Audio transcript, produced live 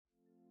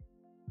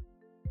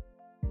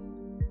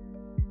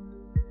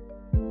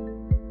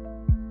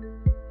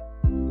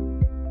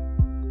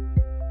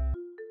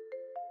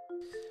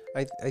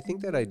I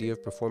think that idea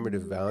of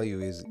performative value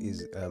is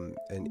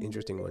an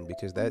interesting one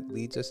because that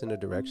leads us in a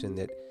direction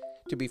that,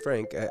 to be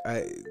frank,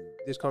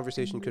 this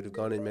conversation could have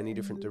gone in many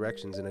different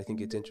directions, and I think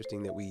it's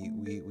interesting that we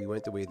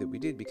went the way that we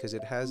did because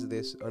it has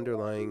this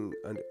underlying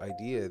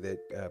idea that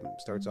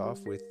starts off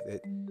with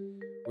that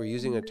we're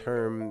using a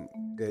term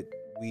that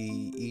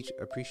we each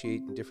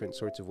appreciate in different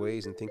sorts of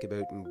ways and think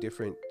about in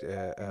different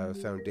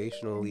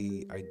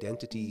foundationally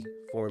identity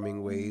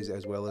forming ways,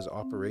 as well as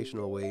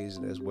operational ways,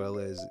 as well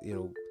as,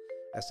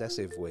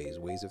 assessive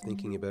ways of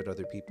thinking about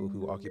other people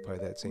who occupy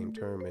that same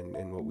term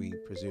and what we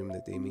presume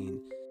that they mean.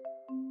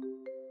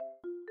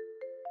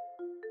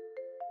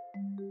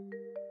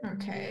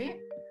 Okay.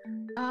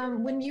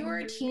 When you were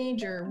a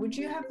teenager, would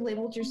you have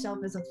labeled yourself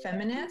as a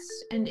feminist?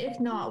 And if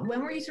not,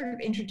 when were you sort of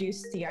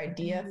introduced to the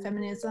idea of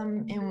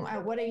feminism? And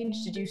at what age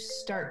did you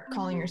start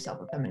calling yourself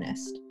a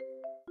feminist?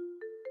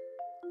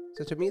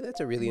 So to me,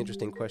 that's a really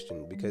interesting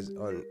question because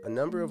on a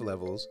number of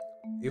levels,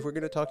 if we're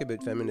going to talk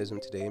about feminism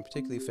today, and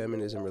particularly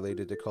feminism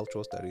related to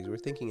cultural studies, we're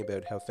thinking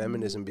about how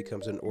feminism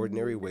becomes an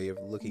ordinary way of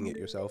looking at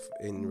yourself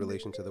in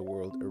relation to the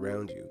world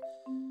around you.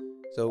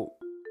 So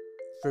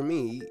for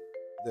me,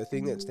 the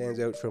thing that stands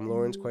out from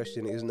Lauren's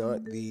question is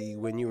not the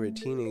when you were a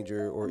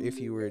teenager or if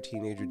you were a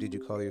teenager, did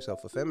you call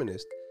yourself a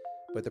feminist,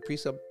 but the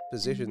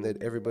presupposition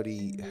that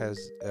everybody has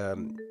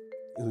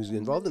who's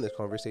involved in this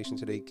conversation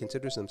today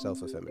considers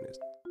themselves a feminist.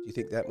 Do you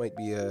think that might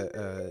be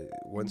a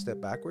one step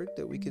backward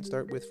that we could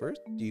start with first?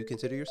 Do you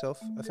consider yourself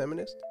a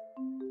feminist?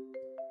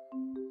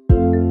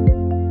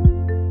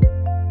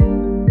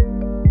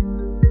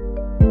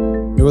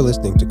 You're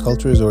listening to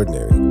Culture is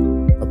Ordinary,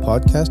 a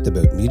podcast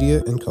about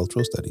media and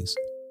cultural studies.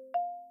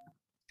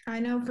 I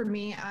know for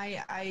me,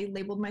 I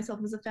labeled myself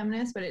as a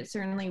feminist, but it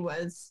certainly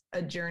was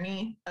a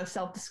journey of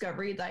self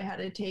discovery that I had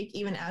to take,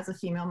 even as a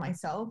female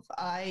myself.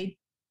 I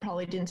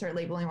probably didn't start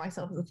labeling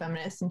myself as a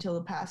feminist until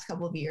the past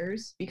couple of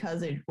years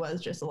because it was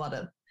just a lot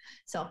of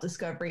self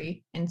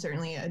discovery and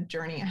certainly a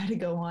journey I had to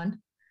go on.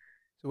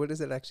 So, what does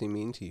that actually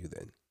mean to you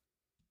then?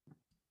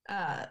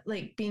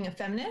 Like being a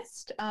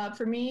feminist,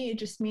 for me, it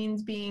just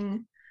means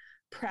being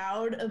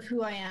proud of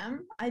who I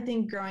am. I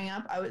think growing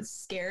up, I was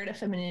scared of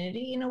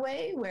femininity in a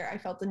way where I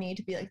felt the need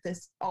to be like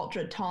this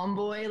ultra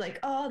tomboy, like,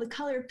 oh, the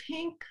color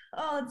pink,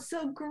 oh, it's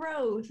so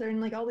gross. Or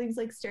like all these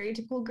like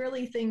stereotypical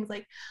girly things,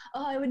 like,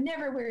 oh, I would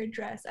never wear a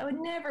dress, I would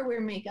never wear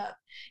makeup.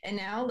 And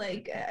now,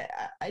 like,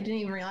 I didn't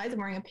even realize I'm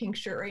wearing a pink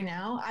shirt right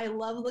now. I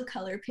love the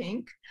color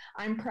pink.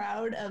 I'm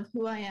proud of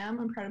who I am.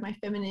 I'm proud of my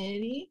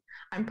femininity.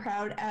 I'm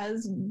proud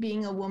as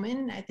being a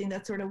woman. I think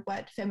that's sort of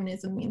what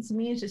feminism means to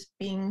me, is just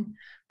being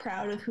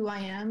proud of who I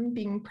am,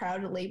 being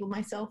proud to label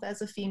myself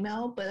as a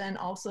female, but then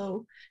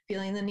also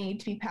feeling the need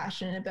to be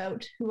passionate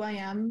about who I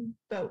am,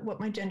 about what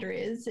my gender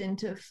is, and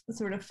to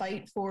sort of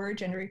fight for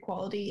gender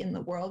equality in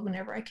the world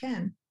whenever I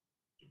can.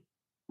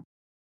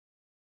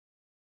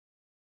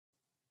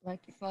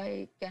 Like, if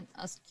I can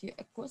ask you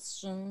a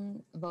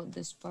question about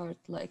this part,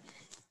 like,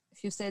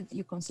 if you said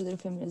you consider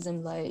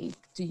feminism like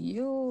to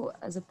you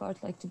as a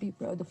part like to be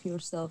proud of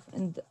yourself,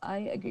 and I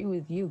agree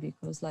with you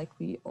because like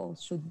we all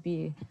should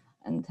be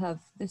and have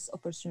this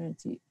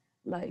opportunity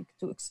like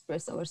to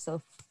express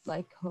ourselves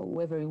like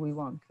however we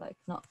want, like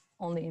not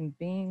only in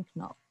being,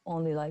 not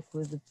only like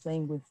with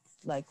playing with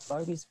like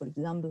Barbies, for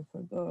example,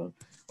 for girl,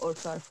 or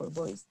car for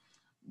boys,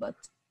 but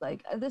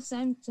like at the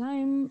same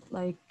time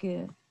like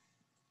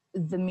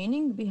the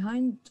meaning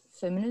behind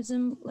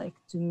feminism like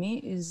to me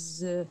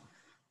is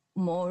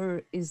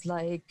more is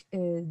like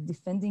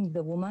defending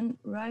the woman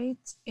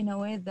right in a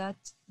way that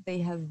they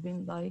have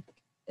been like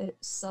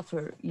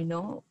suffer,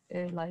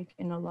 like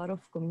in a lot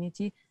of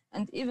community,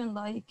 and even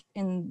like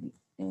in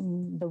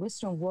the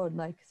western world,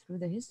 like through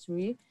the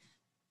history,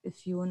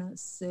 if you want to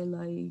say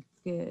like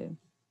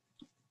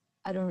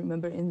I don't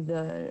remember in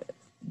the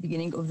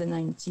beginning of the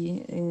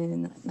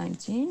 19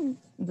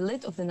 the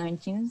late of the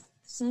 19th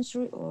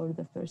century or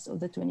the first of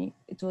the 20th,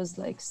 it was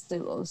like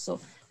still also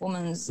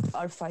women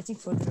are fighting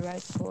for the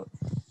right for.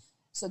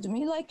 So to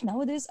me, like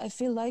nowadays, I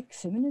feel like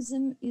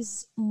feminism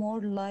is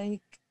more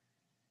like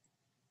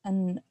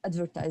an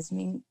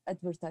advertising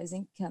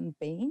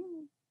campaign,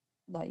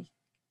 like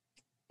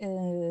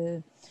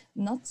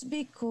not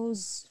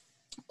because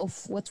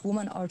of what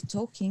women are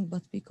talking,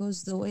 but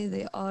because the way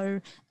they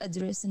are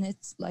addressing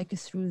it, like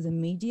through the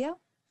media,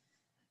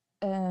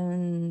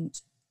 and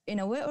in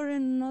a way or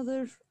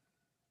another,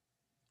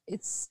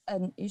 it's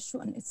an issue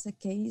and it's a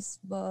case,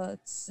 but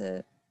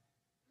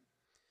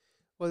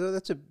Well,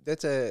 that's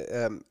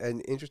a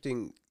an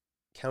interesting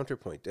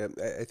counterpoint.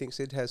 I think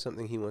Sid has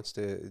something he wants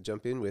to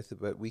jump in with,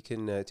 but we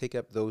can take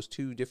up those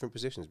two different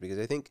positions because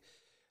I think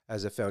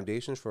as a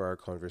foundation for our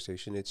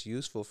conversation, it's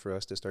useful for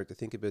us to start to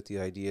think about the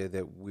idea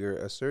that we're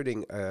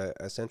asserting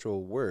a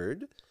central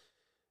word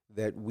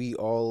that we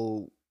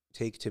all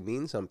take to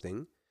mean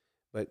something,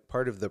 but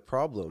part of the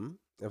problem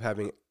of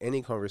having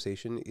any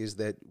conversation is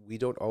that we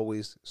don't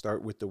always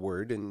start with the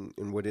word and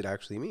what it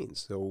actually means.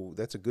 So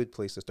that's a good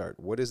place to start.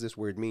 What does this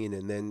word mean?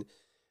 And then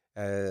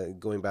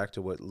going back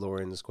to what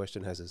Lauren's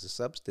question has as a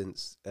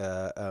substance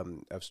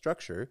of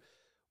structure,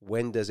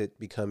 when does it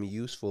become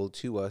useful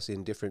to us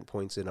in different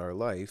points in our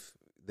life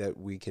that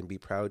we can be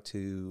proud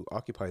to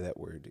occupy that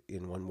word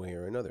in one way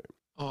or another?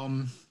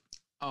 Um,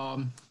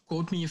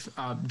 Quote me if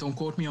don't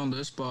quote me on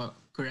this, but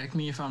correct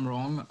me if I'm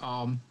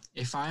wrong.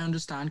 If I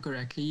understand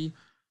correctly,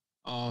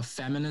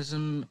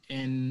 feminism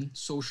in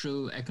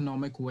social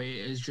economic way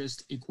is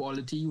just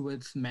equality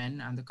with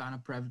men and the kind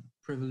of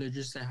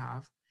privileges they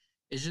have.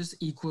 It's just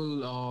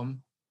equal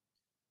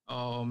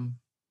um,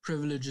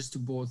 privileges to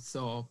both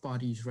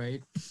parties,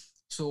 right?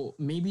 So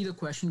maybe the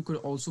question could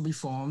also be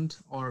formed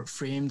or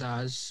framed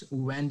as,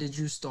 when did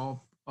you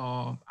stop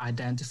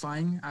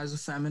identifying as a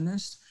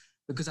feminist?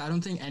 Because I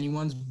don't think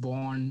anyone's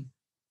born,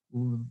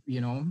 you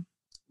know,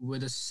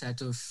 with a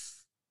set of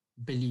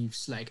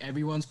beliefs. Like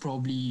everyone's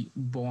probably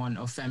born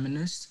a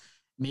feminist,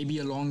 maybe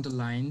along the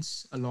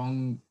lines,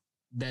 along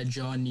their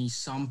journey,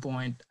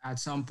 at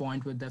some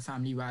point with their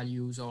family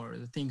values or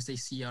the things they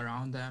see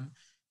around them,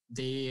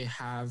 they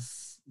have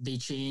they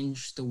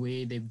change the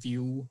way they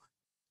view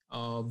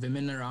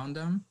women around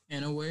them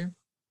in a way.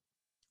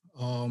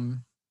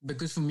 Um,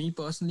 because for me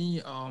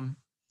personally,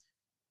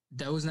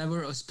 there was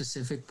never a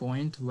specific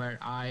point where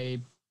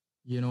I,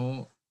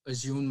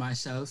 assumed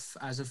myself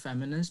as a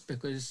feminist,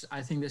 because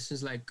I think this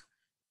is like,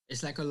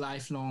 it's like a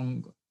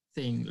lifelong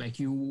thing. Like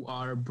you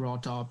are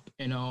brought up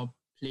in a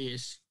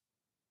place.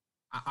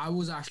 I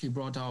was actually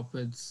brought up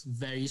with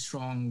very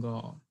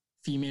strong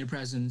female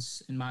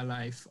presence in my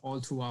life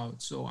all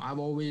throughout. So I've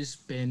always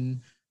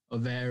been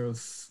aware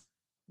of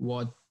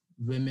what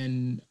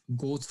women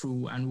go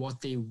through and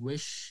what they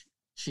wish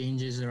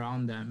changes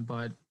around them.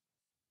 But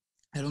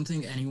I don't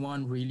think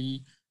anyone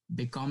really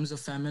becomes a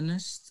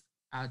feminist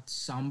at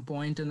some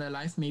point in their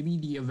life. Maybe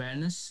the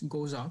awareness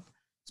goes up,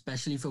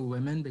 especially for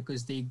women,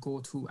 because they go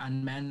through,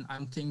 and men, I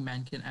don't think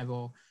men can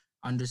ever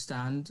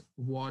understand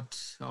what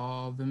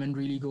women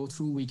really go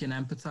through. We can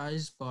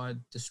empathize, but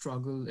the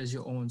struggle is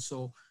your own.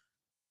 So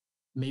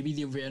maybe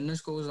the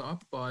awareness goes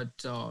up, but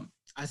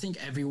I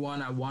think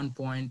everyone at one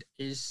point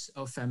is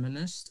a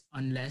feminist,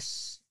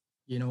 unless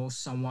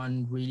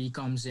someone really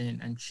comes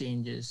in and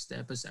changes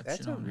their perception.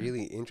 That's a on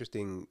really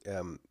interesting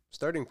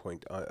starting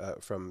point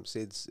from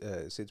Sid's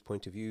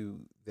point of view,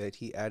 that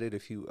he added a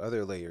few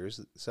other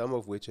layers, some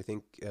of which I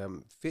think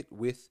fit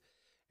with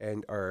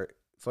and are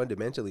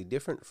fundamentally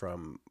different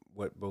from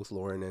what both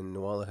Lauren and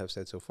Nuala have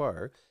said so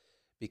far,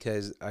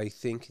 because I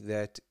think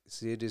that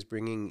Sid is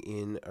bringing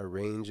in a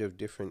range of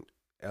different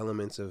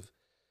elements of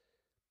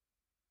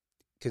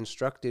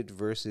constructed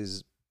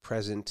versus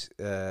present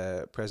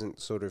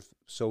sort of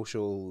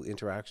social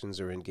interactions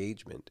or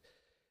engagement.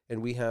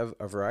 And we have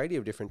a variety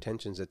of different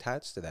tensions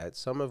attached to that,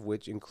 some of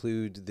which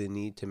include the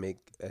need to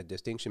make a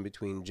distinction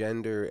between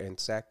gender and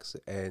sex,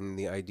 and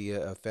the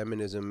idea of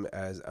feminism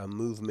as a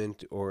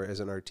movement or as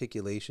an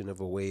articulation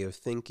of a way of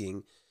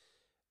thinking,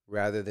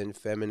 rather than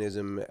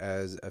feminism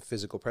as a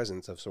physical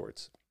presence of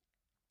sorts.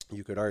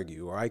 You could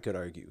argue, or I could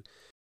argue.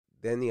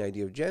 Then the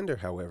idea of gender,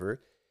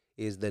 however,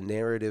 is the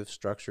narrative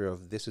structure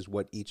of this is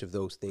what each of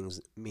those things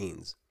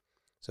means.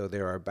 So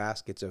there are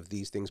baskets of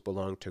these things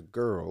belong to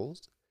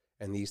girls,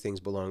 and these things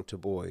belong to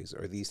boys,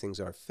 or these things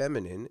are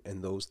feminine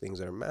and those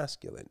things are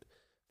masculine.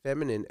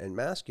 Feminine and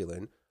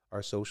masculine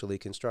are socially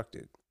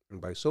constructed.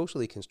 And by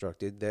socially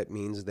constructed, that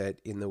means that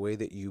in the way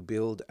that you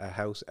build a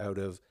house out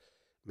of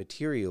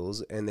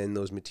materials, and then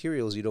those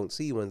materials you don't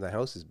see when the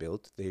house is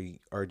built, they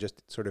are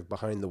just sort of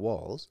behind the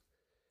walls.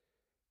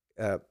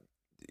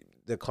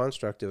 The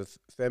construct of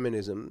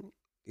feminism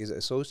is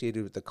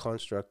associated with the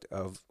construct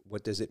of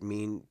what does it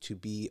mean to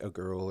be a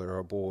girl or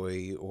a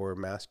boy, or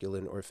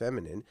masculine or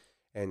feminine,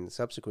 and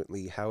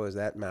subsequently how is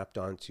that mapped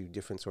onto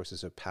different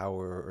sources of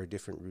power or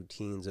different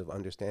routines of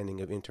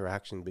understanding of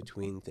interaction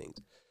between things.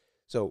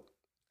 So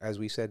as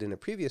we said in a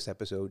previous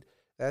episode,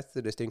 that's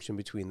the distinction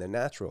between the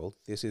natural,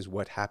 this is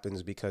what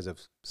happens because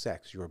of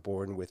sex, you're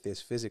born with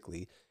this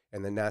physically,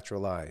 and the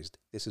naturalized,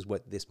 this is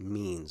what this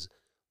means.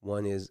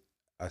 One is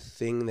a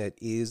thing that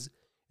is,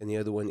 and the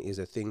other one is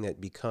a thing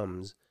that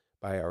becomes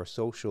by our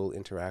social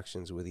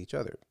interactions with each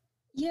other.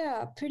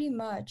 Yeah, pretty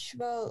much.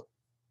 Well,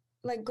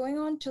 like going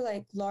on to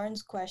like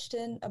Lauren's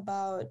question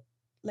about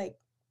like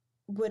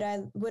would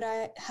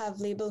I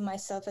have labeled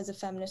myself as a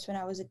feminist when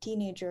I was a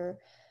teenager?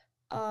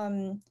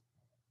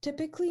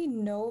 Typically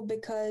no,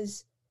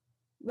 because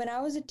when I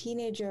was a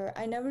teenager,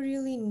 I never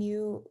really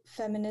knew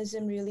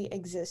feminism really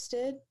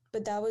existed,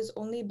 but that was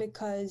only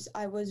because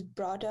I was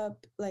brought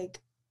up like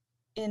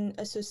in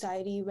a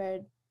society where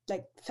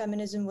like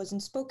feminism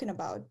wasn't spoken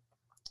about.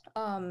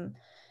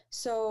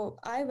 So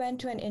I went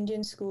to an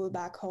Indian school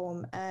back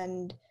home,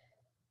 and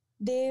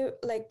they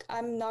like,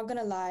 I'm not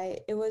gonna lie,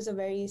 it was a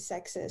very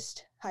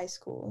sexist high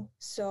school.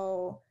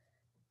 So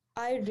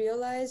I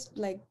realized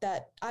like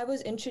that I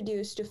was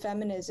introduced to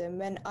feminism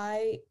when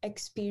I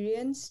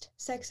experienced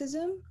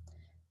sexism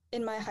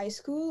in my high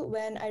school,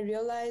 when I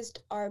realized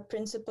our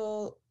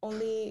principal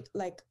only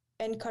like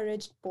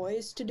encouraged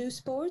boys to do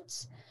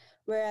sports,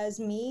 whereas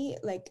me,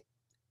 like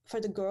for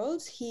the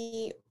girls,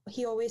 he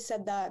always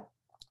said that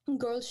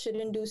girls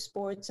shouldn't do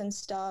sports and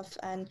stuff,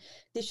 and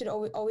they should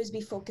always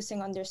be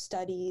focusing on their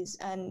studies.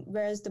 And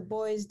whereas the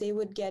boys, they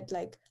would get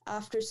like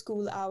after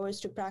school hours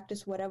to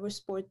practice whatever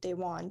sport they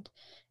want.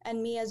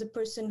 And me, as a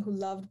person who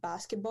loved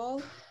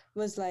basketball,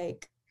 was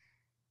like,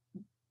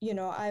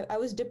 I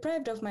was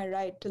deprived of my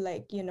right to,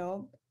 like,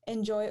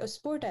 enjoy a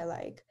sport I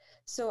like.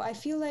 So I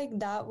feel like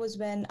that was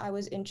when I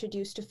was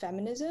introduced to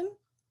feminism,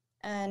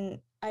 and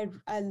I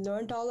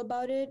learned all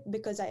about it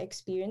because I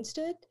experienced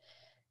it.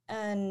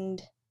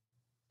 And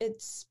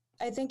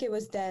I think it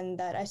was then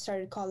that I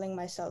started calling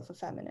myself a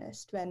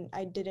feminist, when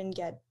I didn't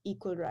get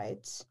equal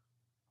rights.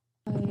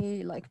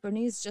 Like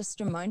Bernice just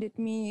reminded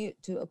me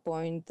to a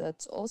point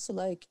that also,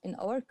 like, in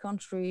our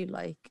country,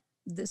 like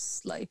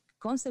this like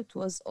concept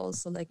was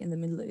also like in the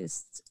Middle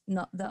East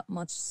not that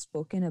much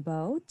spoken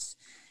about.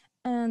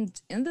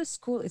 And in the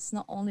school, it's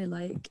not only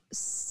like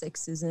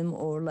sexism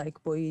or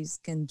like boys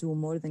can do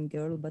more than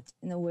girl, but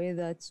in a way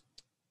that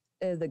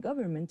the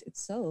government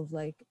itself,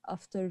 like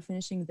after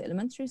finishing the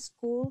elementary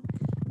school,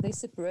 they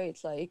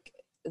separate like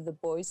the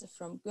boys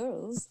from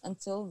girls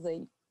until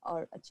they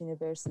are at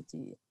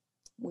university,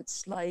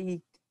 which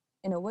like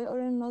in a way or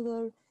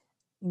another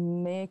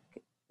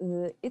make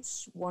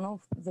each one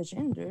of the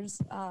genders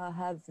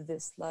have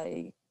this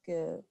like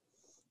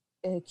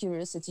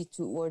curiosity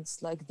towards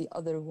like the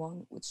other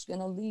one, which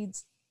gonna lead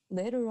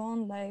later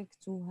on like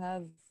to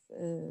have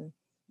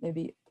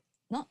maybe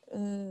not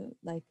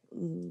like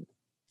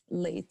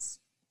late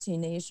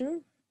teenager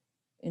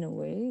in a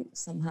way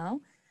somehow.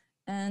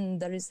 And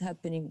that is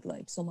happening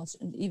like so much,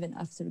 and even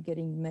after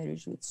getting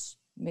married, which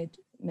made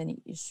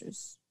many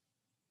issues.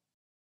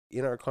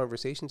 In our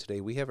conversation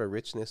today, we have a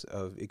richness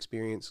of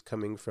experience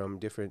coming from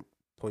different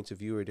points of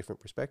view or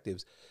different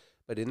perspectives.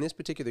 But in this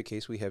particular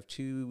case, we have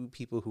two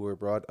people who were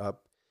brought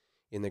up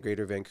in the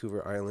Greater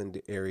Vancouver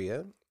Island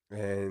area.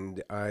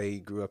 And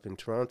I grew up in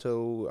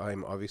Toronto.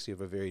 I'm obviously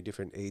of a very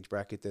different age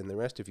bracket than the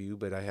rest of you,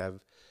 but I have,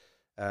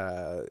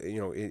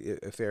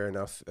 a fair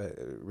enough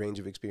range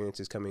of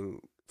experiences coming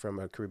from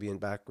a Caribbean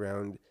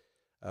background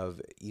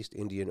of East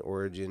Indian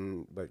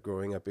origin, but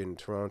growing up in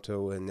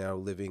Toronto and now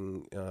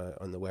living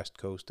on the west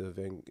coast of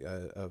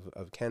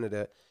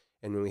Canada.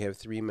 And when we have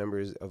three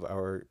members of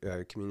our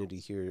community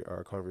here,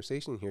 our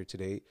conversation here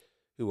today,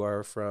 who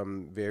are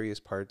from various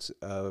parts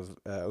of,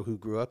 who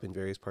grew up in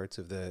various parts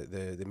of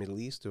the Middle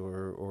East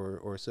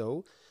or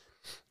so,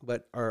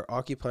 but are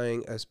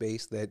occupying a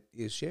space that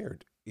is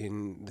shared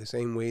in the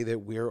same way that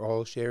we're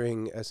all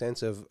sharing a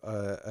sense of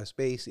a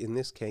space, in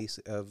this case,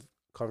 of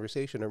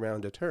conversation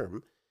around a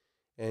term.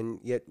 And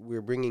yet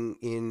we're bringing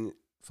in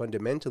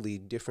fundamentally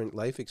different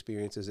life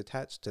experiences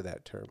attached to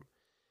that term.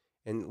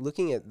 And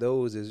looking at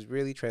those is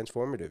really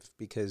transformative,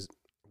 because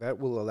that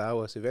will allow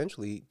us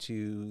eventually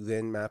to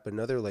then map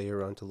another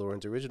layer onto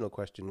Lauren's original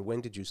question.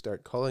 When did you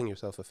start calling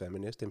yourself a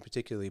feminist, and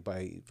particularly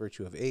by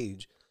virtue of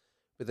age,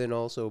 but then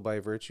also by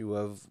virtue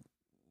of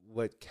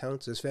what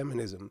counts as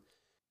feminism?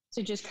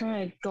 So just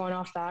kind of going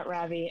off that,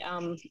 Ravi,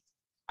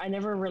 I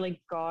never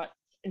really got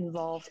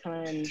involved,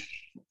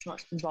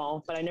 not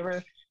involved, but I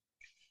never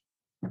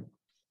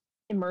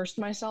immersed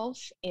myself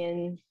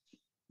in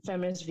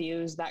feminist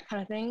views, that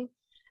kind of thing,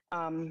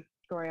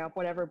 growing up,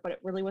 whatever. But it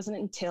really wasn't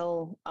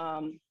until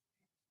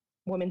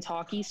women's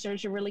hockey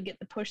started to really get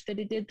the push that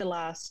it did the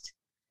last,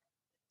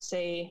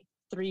 say,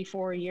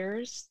 3-4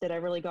 years that I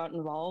really got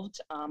involved.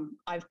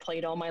 I've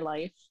played all my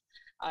life.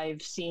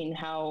 I've seen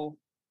how,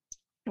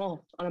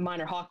 well, on a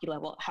minor hockey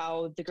level,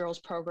 how the girls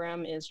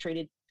program is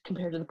treated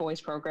compared to the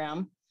boys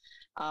program,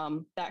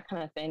 that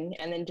kind of thing.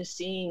 And then just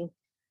seeing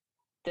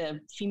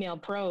the female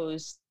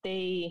pros,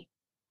 they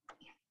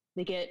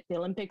get the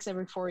Olympics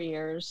every 4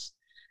 years,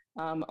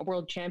 a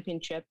world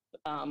championship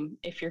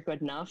if you're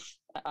good enough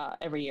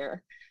every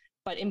year.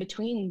 But in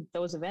between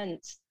those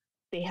events,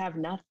 they have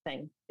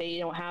nothing. They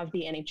don't have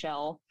the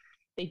NHL.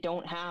 They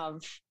don't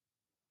have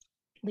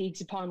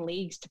leagues upon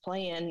leagues to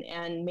play in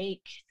and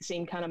make the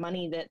same kind of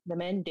money that the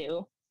men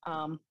do.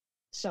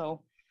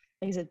 So,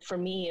 like I said, for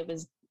me, it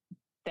was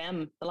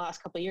them. The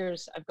last couple of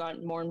years, I've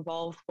gotten more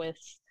involved with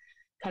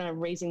kind of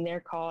raising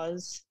their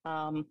cause,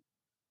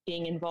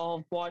 being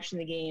involved, watching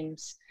the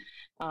games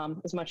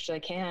as much as I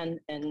can,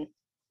 and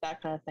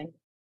that kind of thing.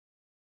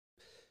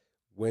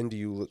 When do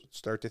you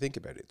start to think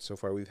about it? So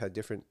far, we've had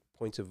different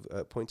points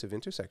of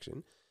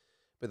intersection,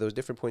 but those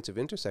different points of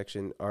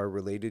intersection are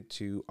related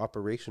to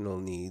operational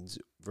needs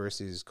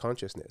versus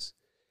consciousness.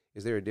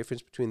 Is there a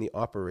difference between the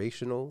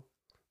operational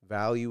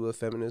value of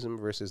feminism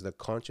versus the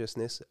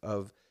consciousness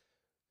of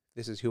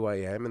this is who I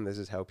am and this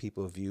is how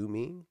people view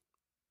me?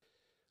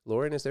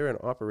 Lauren, is there an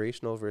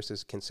operational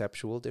versus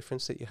conceptual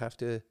difference that you have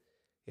to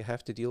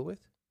deal with?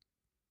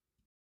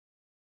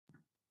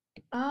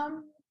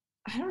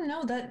 I don't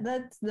know.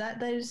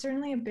 That is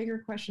certainly a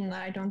bigger question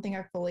that I don't think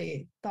I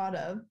fully thought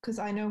of, because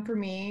I know for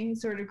me,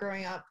 sort of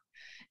growing up,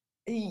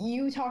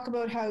 you talk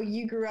about how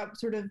you grew up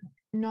sort of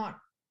not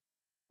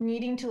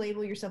needing to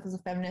label yourself as a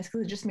feminist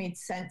because it just made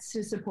sense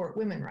to support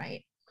women,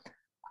 right?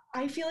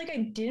 I feel like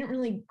I didn't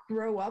really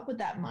grow up with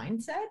that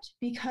mindset,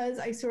 because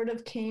I sort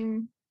of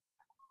came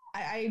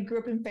I grew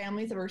up in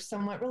families that were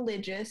somewhat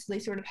religious. They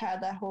sort of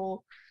had that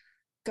whole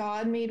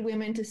God made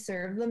women to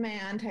serve the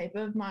man type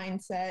of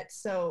mindset.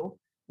 So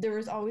there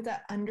was always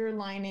that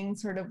underlining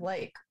sort of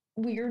like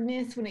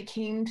weirdness when it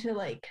came to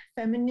like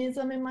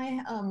feminism in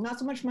my not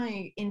so much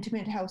my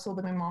intimate household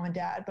of my mom and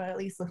dad, but at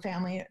least the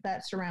family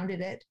that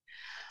surrounded it.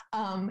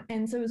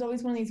 And so it was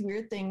always one of these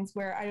weird things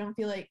where I don't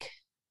feel like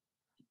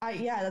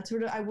that's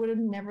sort of, I would have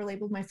never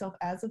labeled myself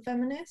as a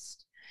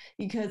feminist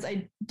because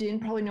I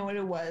didn't probably know what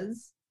it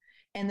was.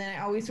 And then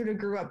I always sort of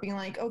grew up being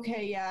like,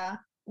 okay, yeah,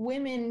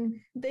 women,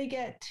 they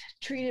get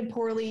treated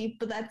poorly,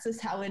 but that's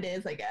just how it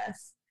is, I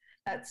guess.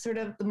 That's sort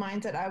of the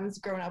mindset I was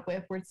growing up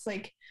with, where it's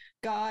like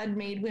God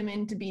made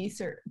women to be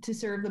to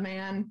serve the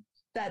man.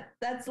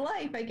 That's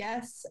life, I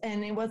guess.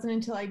 And it wasn't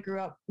until I grew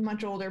up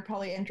much older,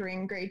 probably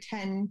entering grade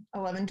 10,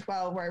 11,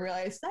 12, where I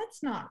realized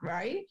that's not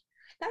right.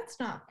 That's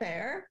not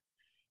fair.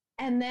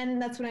 And then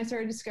that's when I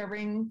started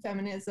discovering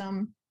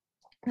feminism.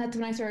 That's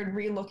when I started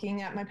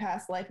re-looking at my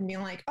past life and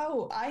being like,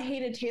 oh, I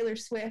hated Taylor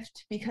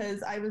Swift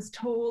because I was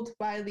told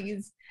by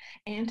these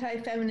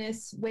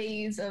anti-feminist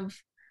ways of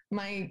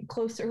my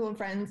close circle of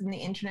friends and the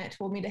internet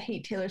told me to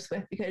hate Taylor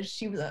Swift because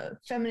she was a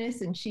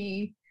feminist and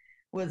she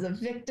was a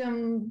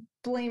victim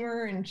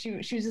blamer and she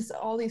was just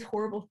all these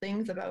horrible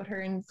things about her.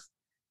 And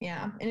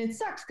yeah, and it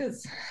sucks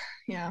because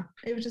yeah,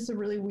 it was just a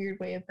really weird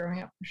way of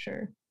growing up for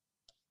sure.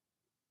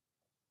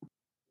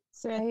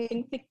 So I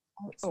think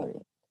sorry.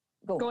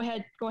 Go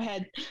ahead.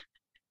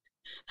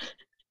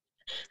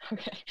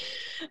 Okay.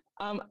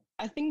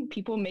 I think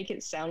people make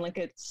it sound like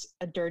it's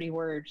a dirty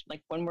word,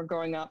 like when we're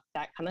growing up,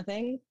 that kind of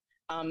thing.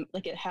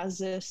 Like it has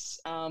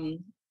this,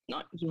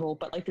 not evil,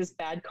 but like this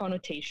bad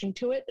connotation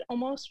to it,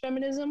 almost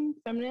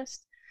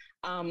feminist.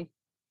 I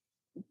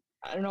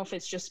don't know if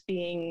it's just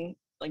being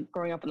like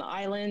growing up on the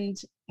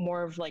island,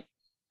 more of like,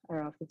 I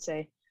don't know if I'd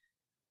say,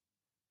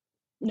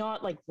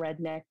 not like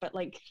redneck, but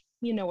like,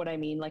 you know what I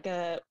mean? Like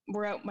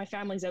my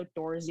family's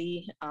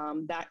outdoorsy,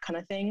 that kind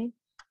of thing.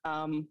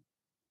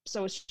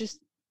 So it's just,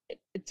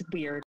 it's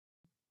weird.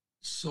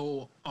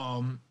 So,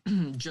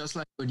 just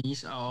like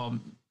Bernice,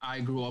 I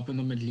grew up in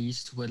the Middle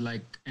East with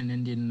like an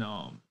Indian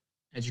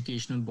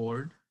educational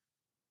board.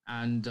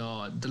 And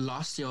the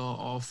last year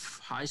of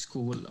high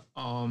school,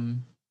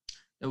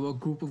 there were a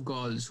group of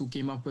girls who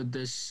came up with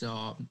this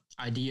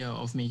idea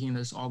of making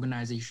this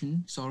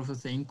organization sort of a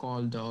thing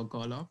called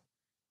Girl Up,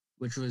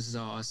 which was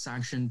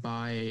sanctioned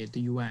by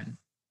the UN.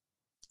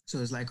 So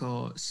it's like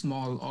a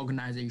small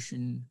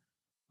organization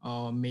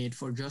made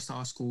for just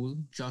our school,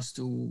 just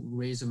to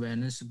raise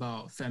awareness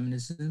about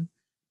feminism,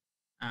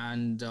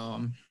 and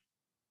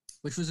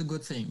which was a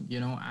good thing, you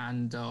know.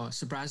 And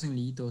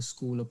surprisingly, the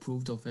school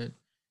approved of it,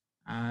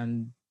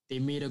 and they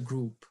made a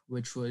group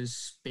which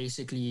was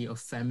basically a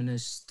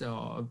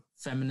feminism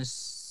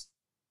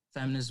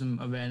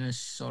awareness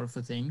sort of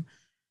a thing.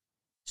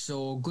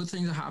 So good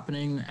things are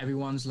happening.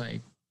 Everyone's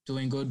like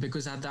doing good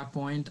because at that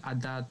point,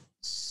 at that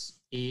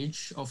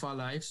age of our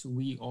lives,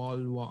 we all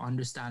were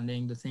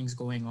understanding the things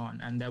going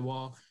on, and there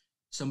were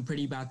some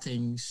pretty bad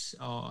things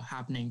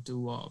happening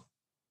to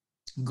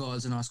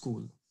girls in our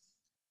school.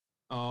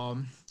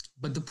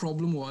 But the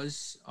problem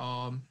was,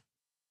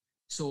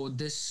 so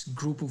this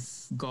group of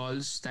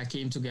girls that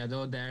came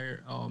together,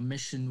 their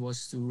mission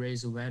was to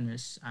raise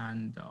awareness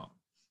and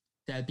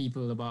tell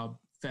people about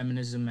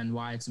feminism and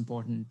why it's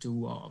important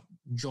to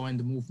join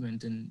the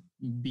movement and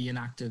be an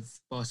active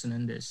person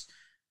in this.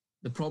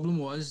 The problem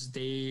was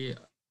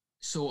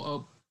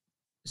so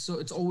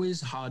it's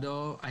always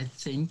harder, I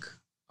think,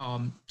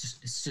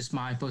 it's just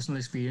my personal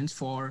experience,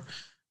 for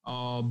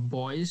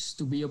boys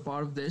to be a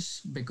part of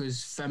this,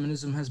 because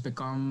feminism has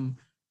become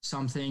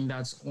something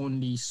that's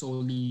only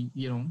solely,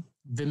 you know,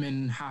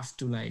 women have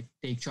to like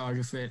take charge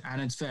of it,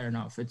 and it's fair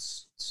enough.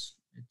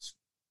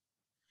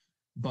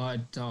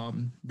 But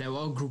there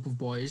were a group of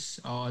boys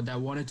that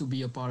wanted to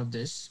be a part of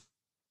this,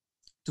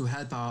 to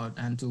help out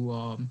and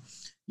to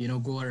you know,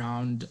 go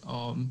around,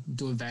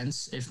 do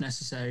events if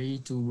necessary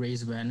to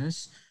raise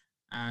awareness.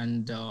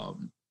 And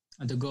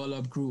the Girl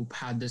Up group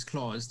had this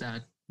clause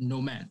that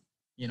no men,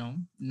 you know,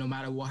 no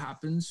matter what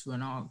happens, we're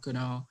not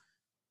gonna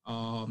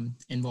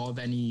involve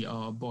any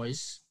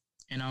boys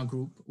in our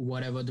group,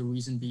 whatever the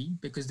reason be,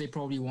 because they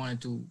probably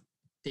wanted to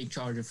take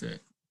charge of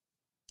it.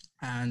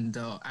 And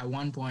at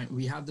one point,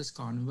 we had this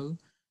carnival,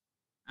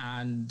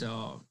 and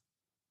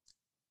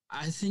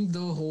I think the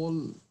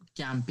whole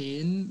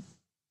campaign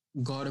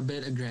got a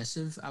bit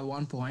aggressive at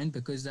one point,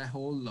 because that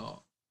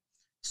whole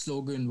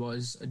slogan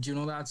was, do you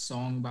know that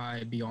song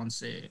by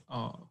Beyonce,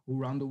 Who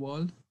Run the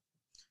World?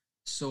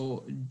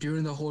 So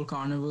during the whole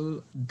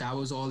carnival, that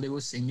was all they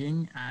were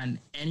singing, and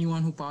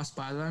anyone who passed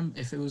by them,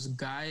 if it was a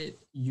guy,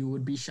 you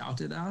would be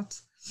shouted at.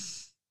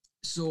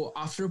 So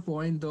after a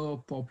point, the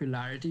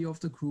popularity of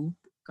the group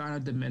kind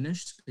of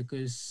diminished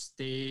because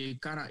they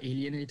kind of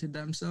alienated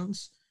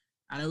themselves.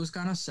 And it was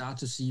kind of sad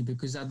to see,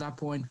 because at that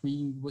point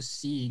we were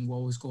seeing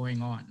what was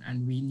going on,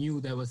 and we knew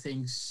there were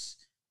things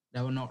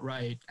that were not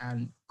right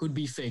and could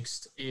be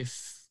fixed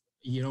if,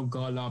 you know,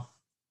 Girl Up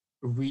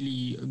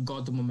really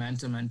got the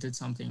momentum and did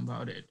something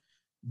about it.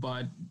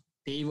 But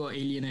they were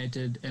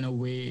alienated in a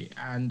way.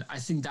 And I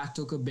think that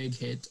took a big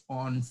hit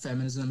on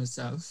feminism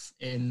itself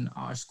in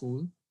our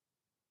school.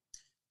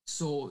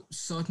 So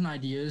certain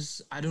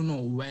ideas, I don't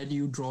know, where do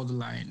you draw the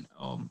line?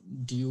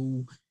 Do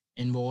you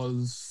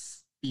involve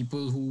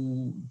people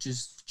who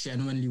just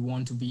genuinely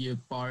want to be a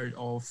part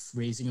of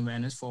raising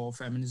awareness for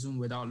feminism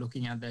without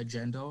looking at their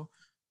gender?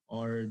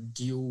 Or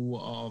do you,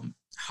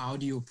 how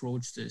do you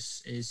approach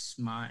this is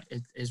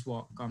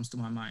what comes to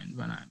my mind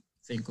when I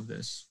think of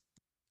this.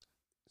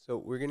 So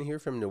we're going to hear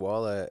from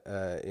Nawala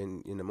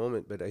in a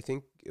moment, but I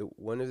think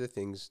one of the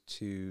things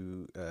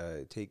to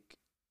take,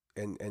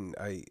 and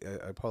I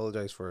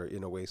apologize for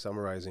in a way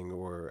summarizing,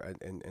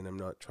 and I'm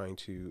not trying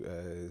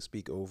to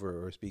speak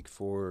over or speak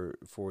for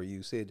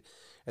you, Sid.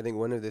 I think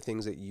one of the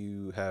things that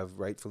you have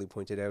rightfully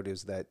pointed out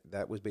is that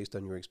that was based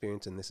on your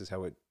experience, and this is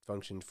how it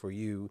functioned for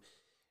you.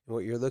 And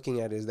what you're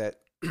looking at is that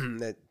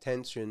that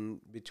tension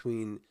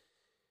between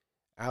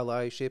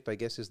allyship, I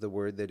guess, is the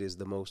word that is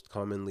the most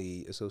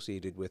commonly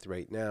associated with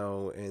right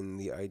now, and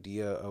the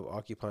idea of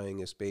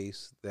occupying a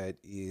space that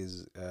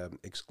is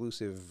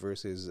exclusive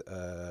versus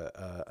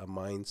a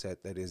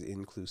mindset that is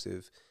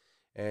inclusive,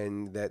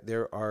 and that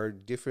there are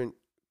different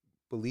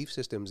belief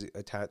systems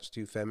attached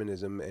to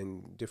feminism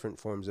and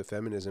different forms of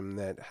feminism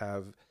that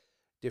have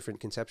different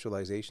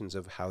conceptualizations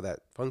of how that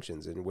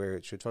functions and where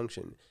it should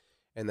function.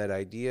 And that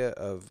idea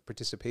of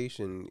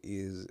participation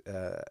is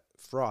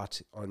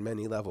fraught on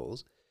many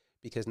levels,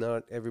 because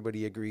not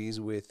everybody agrees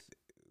with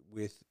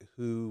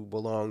who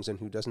belongs and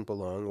who doesn't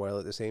belong, while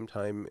at the same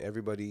time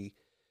everybody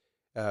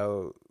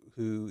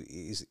who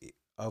is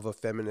of a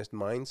feminist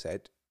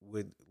mindset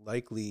would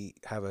likely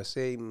have a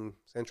same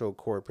central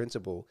core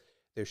principle: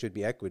 there should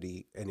be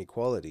equity and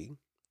equality.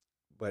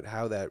 But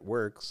how that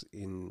works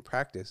in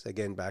practice,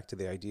 again, back to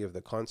the idea of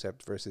the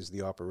concept versus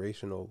the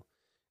operational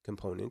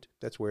component,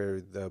 that's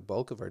where the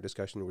bulk of our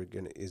discussion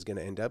is going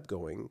to end up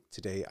going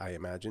today, I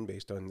imagine,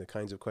 based on the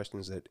kinds of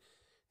questions that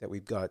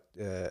we've got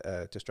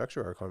to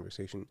structure our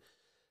conversation.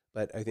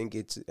 But I think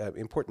it's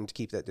important to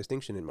keep that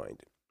distinction in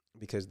mind,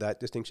 because that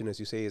distinction, as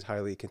you say, is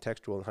highly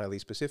contextual and highly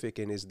specific,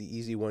 and is the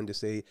easy one to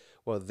say,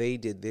 well, they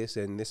did this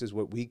and this is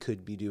what we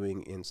could be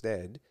doing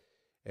instead.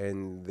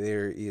 And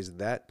there is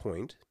that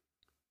point,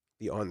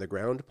 the on the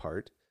ground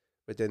part,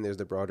 but then there's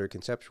the broader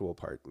conceptual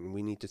part, and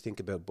we need to think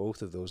about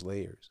both of those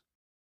layers.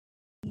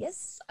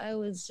 Yes, I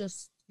was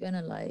just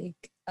gonna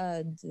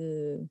add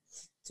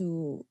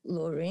to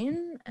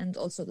Lauren, and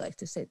also like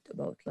to say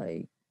about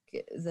like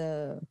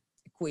the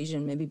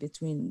equation maybe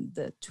between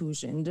the two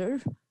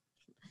gender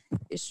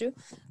issue.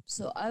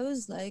 So I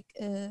was like,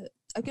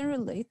 I can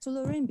relate to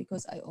Lauren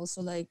because I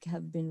also like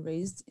have been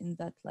raised in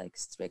that like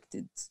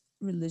restricted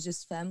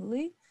religious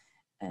family,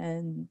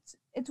 and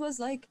it was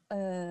like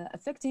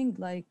affecting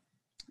like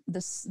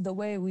the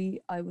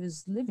way I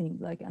was living,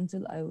 like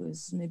until I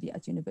was maybe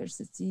at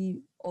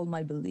university, all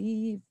my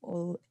belief,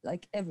 all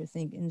like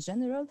everything in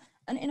general,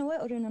 and in a way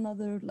or in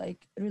another,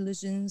 like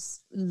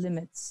religions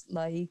limits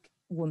like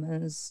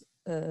women's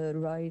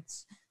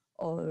rights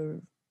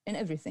or in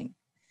everything.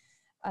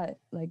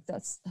 Like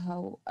that's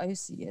how I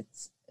see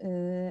it,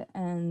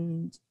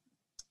 and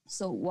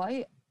so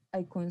why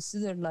I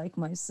consider like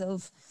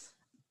myself,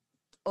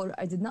 or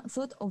I did not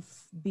thought of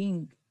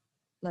being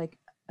like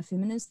a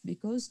feminist,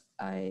 because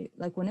I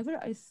like whenever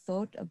I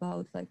thought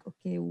about like,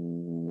 okay,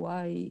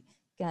 why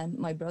can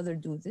my brother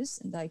do this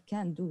and I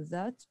can't do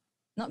that?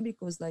 Not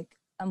because like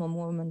I'm a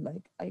woman,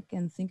 like I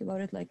can think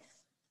about it like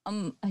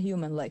I'm a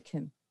human like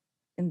him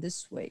in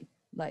this way.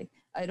 Like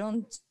I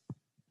don't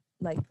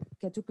like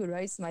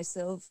categorize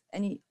myself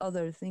any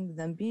other thing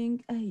than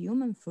being a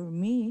human for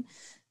me.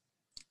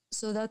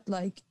 So that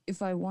like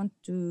if I want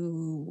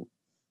to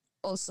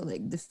also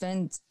like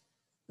defend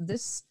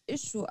this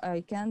issue,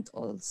 I can't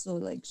also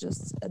like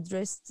just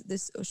address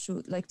this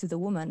issue like to the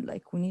woman.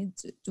 Like we need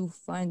to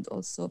find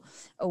also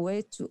a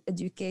way to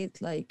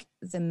educate like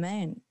the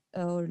men,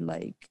 or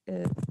like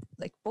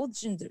both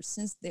genders,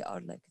 since they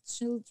are like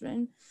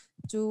children,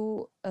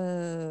 to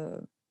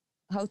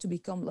how to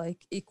become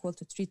like equal,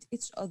 to treat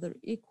each other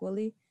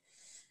equally.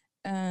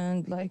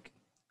 And like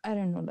I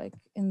don't know, like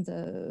in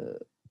the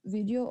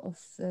video of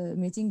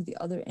meeting the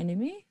other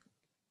enemy,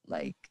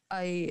 like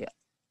I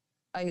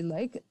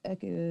like a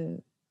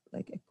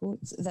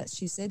quote that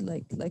she said,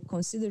 like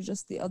consider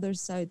just the other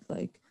side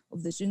like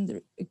of the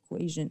gender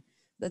equation,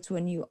 that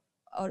when you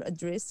are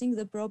addressing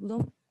the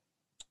problem,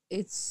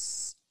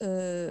 it's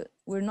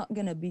we're not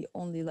gonna be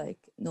only like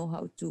know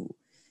how to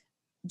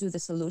do the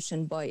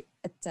solution by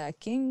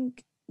attacking.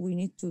 We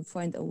need to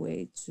find a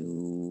way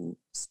to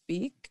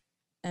speak,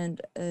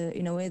 and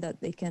in a way that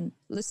they can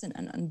listen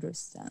and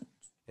understand.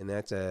 And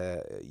that's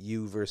a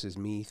you versus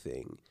me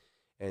thing,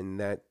 and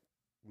that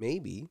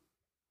maybe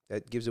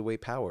that gives away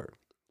power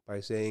by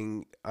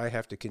saying, I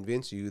have to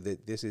convince you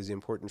that this is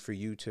important for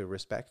you to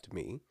respect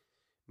me,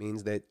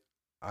 means that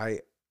I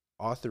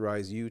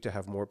authorize you to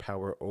have more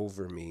power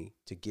over me,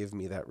 to give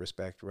me that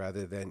respect,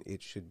 rather than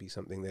it should be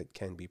something that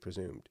can be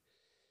presumed.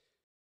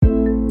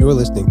 You're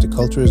listening to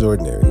Culture is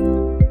Ordinary.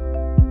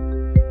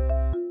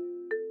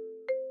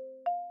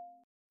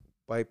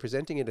 by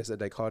presenting it as a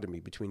dichotomy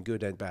between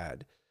good and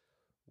bad,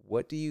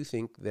 what do you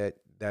think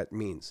that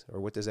means, or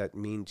what does that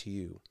mean to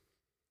you?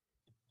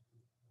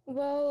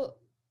 Well,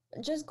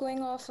 just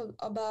going off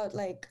about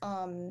like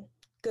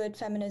good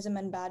feminism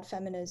and bad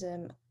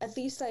feminism, at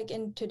least like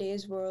in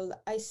today's world,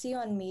 I see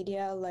on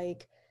media,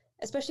 like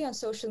especially on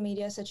social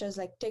media such as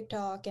like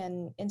TikTok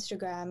and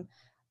Instagram,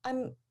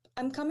 I'm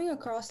I'm coming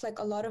across like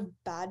a lot of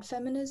bad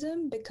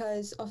feminism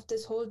because of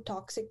this whole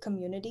toxic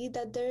community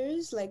that there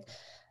is. Like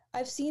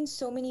I've seen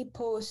so many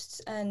posts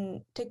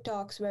and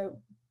TikToks where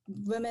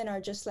women are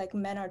just like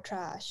men are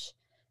trash,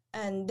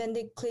 and then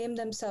they claim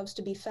themselves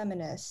to be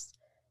feminists.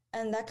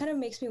 And that kind of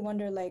makes me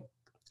wonder, like,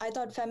 I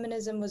thought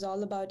feminism was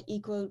all about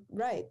equal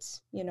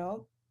rights,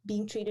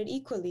 being treated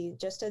equally,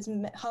 just as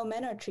how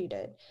men are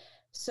treated.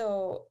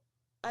 So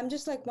I'm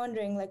just like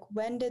wondering, like,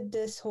 when did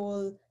this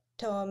whole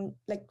term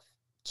like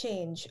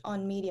change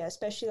on media,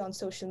 especially on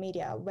social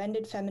media? When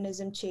did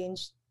feminism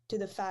change to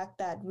the fact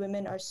that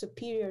women are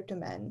superior to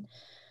men?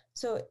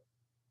 So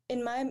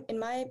in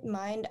my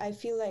mind, I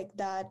feel like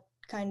that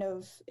kind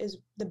of is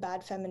the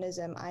bad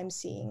feminism I'm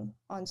seeing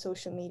on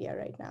social media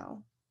right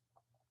now.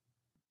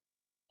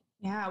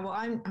 Yeah, well,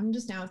 I'm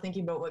just now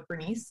thinking about what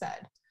Bernice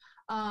said.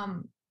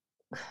 Um,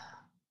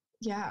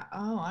 yeah.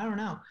 Oh, I don't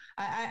know.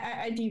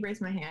 I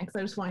de-raised my hand because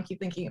I just want to keep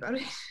thinking about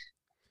it.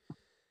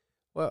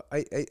 Well,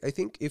 I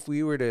think if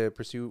we were to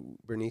pursue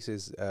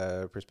Bernice's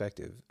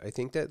perspective, I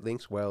think that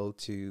links well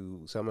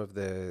to some of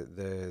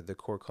the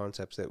core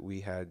concepts that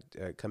we had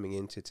coming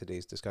into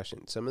today's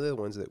discussion. Some of the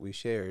ones that we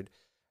shared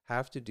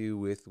have to do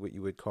with what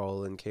you would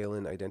call, and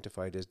Kaylin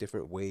identified as,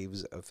 different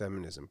waves of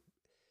feminism.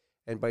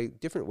 And by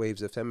different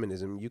waves of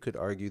feminism, you could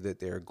argue that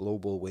they're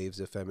global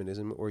waves of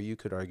feminism, or you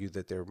could argue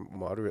that they're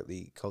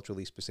moderately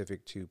culturally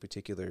specific to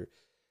particular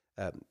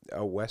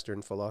a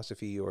Western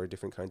philosophy or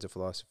different kinds of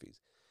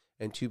philosophies.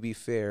 And to be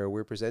fair,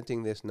 we're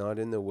presenting this not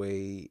in the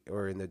way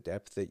or in the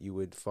depth that you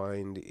would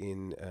find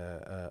in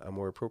a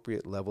more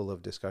appropriate level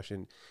of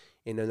discussion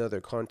in another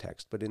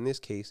context, but in this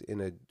case,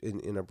 in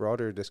a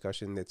broader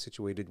discussion that's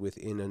situated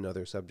within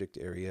another subject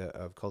area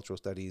of cultural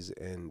studies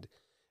and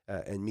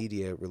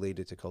media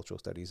related to cultural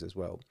studies as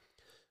well.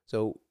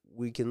 So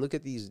we can look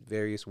at these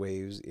various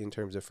waves in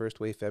terms of first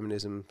wave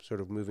feminism,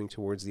 sort of moving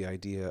towards the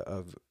idea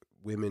of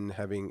women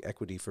having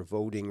equity for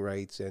voting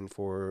rights and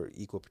for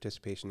equal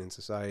participation in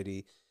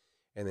society.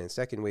 And then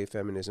second wave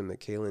feminism that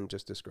Kaylin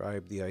just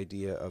described, the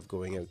idea of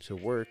going out to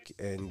work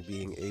and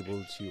being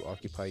able to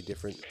occupy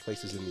different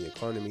places in the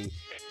economy,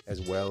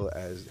 as well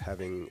as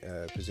having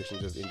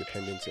positions of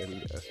independence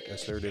and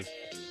assertive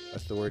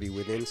authority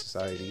within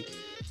society.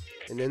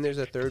 And then there's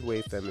a third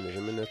wave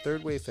feminism, and the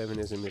third wave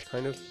feminism is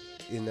kind of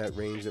in that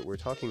range that we're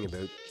talking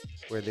about,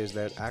 where there's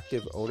that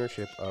active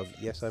ownership of,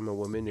 yes, I'm a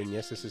woman, and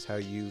yes, this is how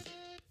you've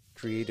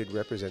created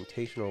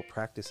representational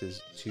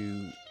practices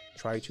to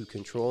try to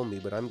control me,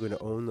 but I'm going to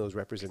own those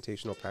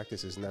representational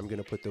practices, and I'm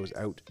going to put those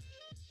out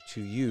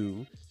to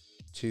you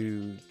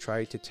to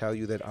try to tell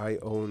you that I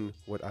own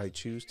what I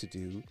choose to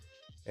do,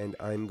 and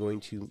I'm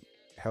going to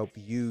help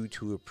you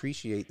to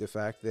appreciate the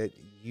fact that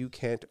you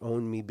can't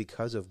own me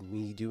because of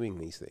me doing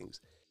these things.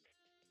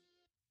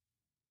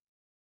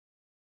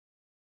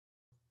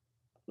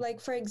 Like,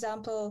 for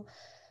example,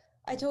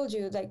 I told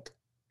you, like,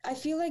 I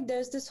feel like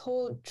there's this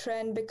whole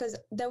trend because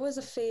there was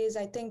a phase,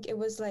 I think it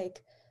was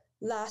like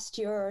last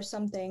year or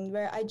something,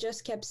 where I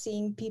just kept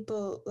seeing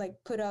people like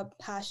put up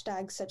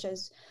hashtags such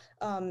as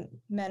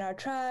men are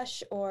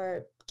trash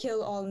or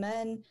kill all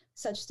men,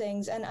 such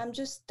things. And I'm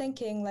just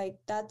thinking, like,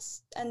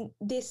 and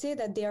they say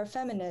that they are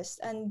feminists.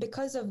 And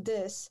because of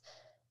this,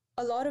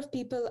 a lot of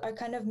people are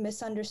kind of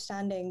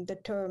misunderstanding the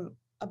term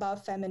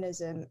about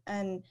feminism.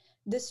 And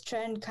this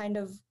trend kind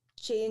of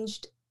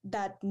changed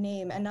that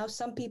name. And now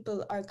some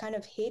people are kind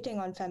of hating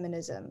on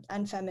feminism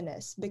and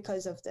feminists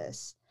because of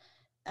this.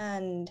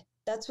 And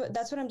that's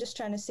what I'm just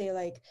trying to say.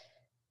 Like,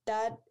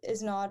 that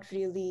is not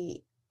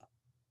really,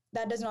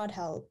 that does not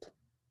help,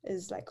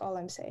 is like all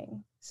I'm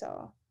saying.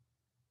 So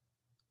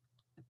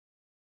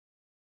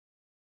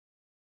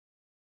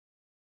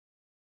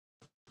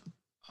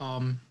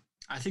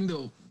I think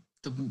the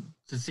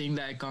thing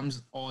that it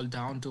comes all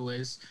down to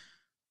is,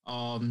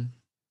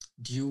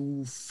 do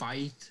you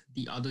fight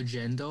the other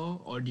gender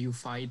or do you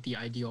fight the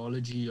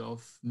ideology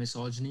of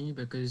misogyny?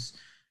 Because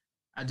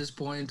at this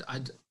point,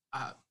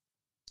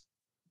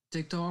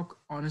 TikTok,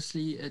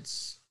 honestly,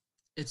 it's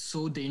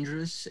so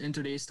dangerous in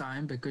today's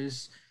time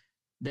because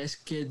there's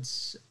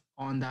kids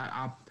on that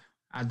app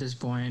at this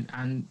point,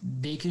 and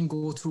they can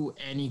go through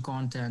any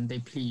content they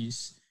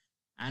please.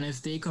 And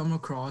if they come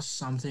across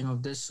something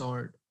of this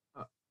sort,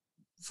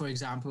 for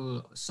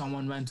example,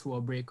 someone went through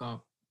a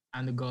breakup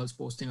and the girl's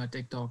posting a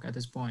TikTok at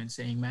this point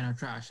saying men are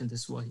trash and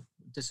this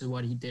is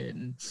what he did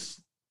and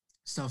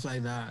stuff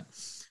like that.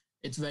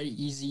 It's very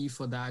easy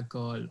for that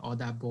girl or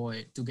that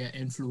boy to get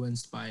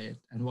influenced by it.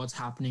 And what's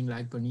happening,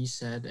 like Bernice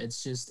said,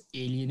 it's just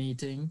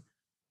alienating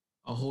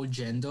a whole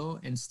gender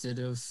instead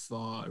of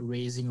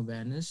raising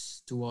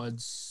awareness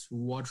towards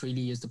what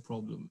really is the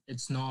problem.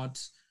 It's not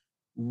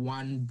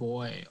one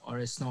boy or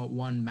it's not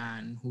one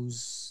man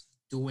who's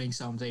doing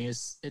something.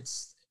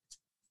 It's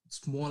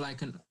more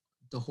like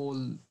the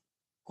whole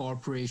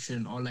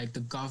corporation or like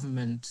the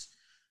government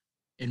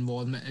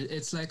involvement.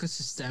 It's like a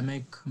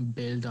systemic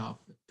build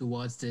up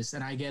towards this.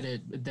 And I get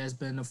it. There's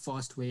been a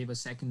first wave, a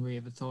second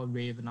wave, a third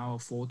wave, and now a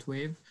fourth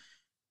wave.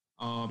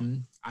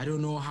 I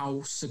don't know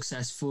how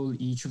successful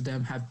each of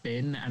them have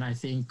been, and I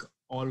think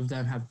all of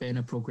them have been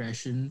a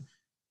progression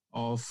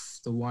of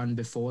the one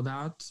before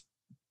that.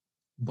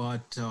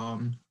 But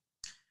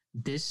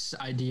this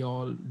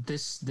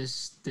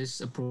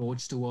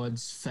approach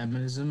towards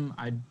feminism,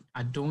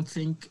 I don't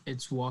think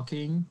it's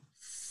working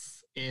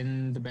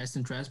in the best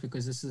interest,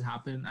 because this has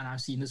happened, and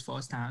I've seen this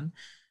firsthand.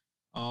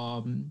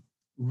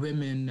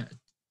 Women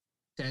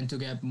tend to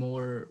get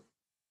more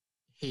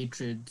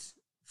hatred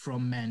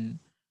from men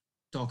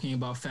talking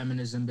about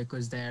feminism,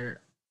 because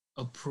their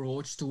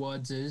approach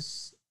towards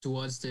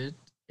it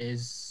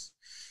is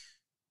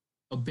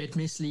a bit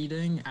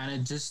misleading,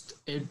 and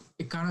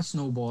it kind of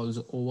snowballs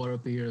over a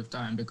period of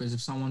time, because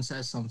if someone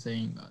says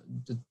something,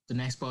 the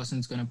next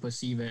person's going to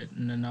perceive it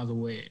in another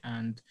way,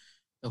 and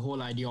the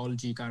whole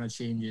ideology kind of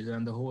changes,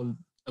 and the whole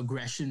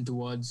aggression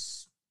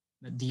towards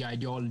the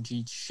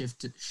ideology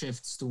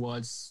shifts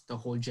towards the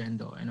whole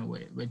gender in a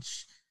way,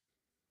 which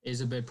is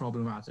a bit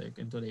problematic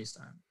in today's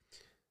time.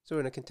 So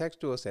in a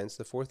contextual sense,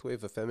 the fourth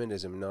wave of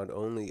feminism not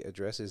only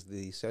addresses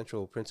the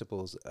central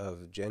principles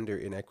of gender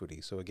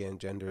inequity, so again,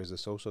 gender is a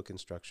social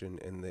construction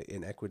and the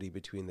inequity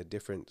between the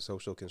different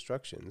social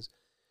constructions,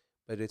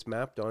 but it's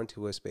mapped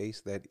onto a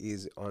space that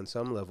is on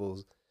some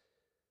levels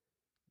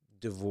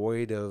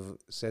devoid of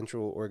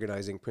central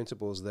organizing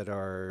principles that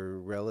are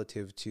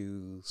relative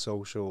to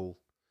social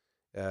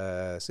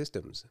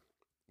systems.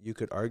 You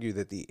could argue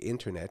that the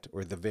internet,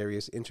 or the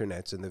various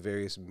internets and the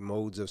various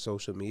modes of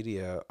social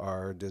media,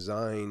 are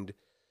designed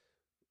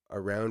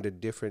around a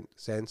different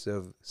sense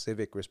of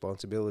civic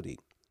responsibility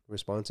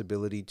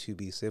to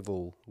be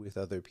civil with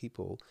other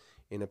people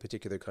in a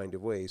particular kind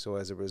of way. So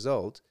as a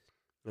result,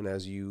 and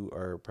as you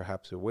are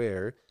perhaps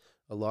aware,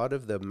 a lot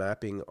of the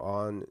mapping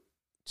on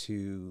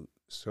to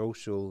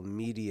social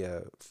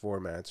media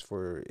formats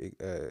for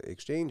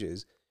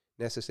exchanges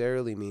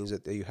necessarily means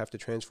that you have to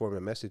transform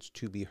a message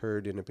to be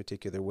heard in a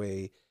particular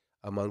way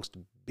amongst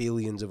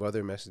billions of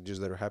other messages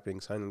that are happening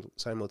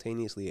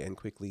simultaneously and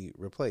quickly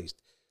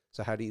replaced.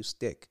 So how do you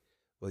stick?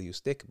 Well, you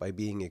stick by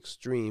being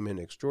extreme and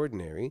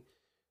extraordinary,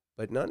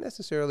 but not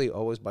necessarily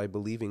always by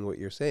believing what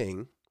you're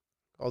saying,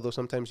 although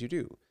sometimes you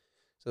do.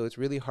 So it's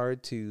really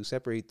hard to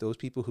separate those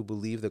people who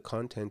believe the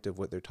content of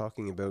what they're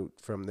talking about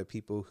from the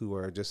people who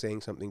are just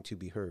saying something to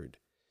be heard.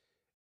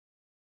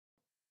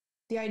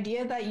 The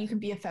idea that you can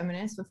be a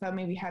feminist without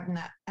maybe having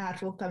that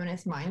actual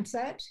feminist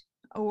mindset,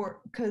 or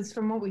because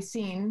from what we've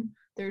seen,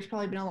 there's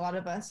probably been a lot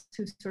of us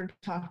who sort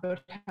of talked about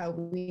how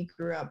we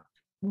grew up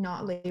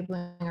not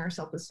labeling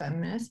ourselves as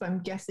feminists, but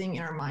I'm guessing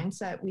in our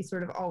mindset, we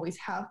sort of always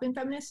have been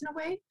feminists in a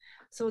way.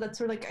 So that's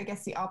sort of like, I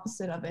guess, the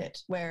opposite of it,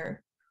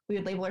 where we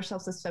would label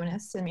ourselves as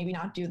feminists and maybe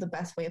not do the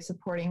best way of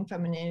supporting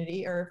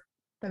femininity or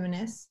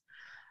feminism.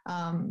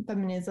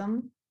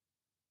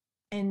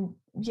 And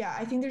yeah,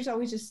 I think there's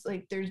always just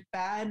like, there's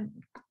bad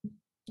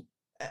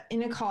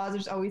in a cause,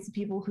 there's always the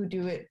people who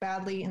do it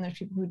badly and there's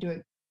people who do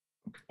it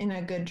in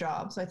a good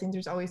job. So I think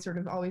there's always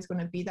going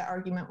to be that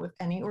argument with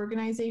any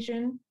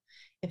organization,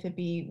 if it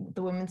be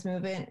the women's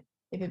movement,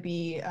 if it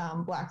be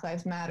Black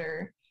Lives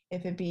Matter,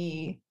 if it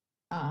be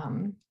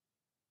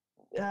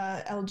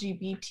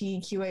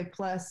LGBTQA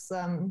plus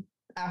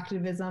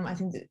activism. I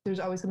think that there's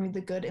always going to be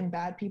the good and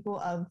bad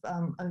people of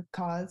a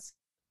cause.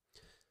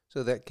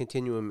 So that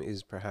continuum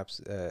is perhaps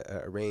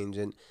a range,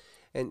 and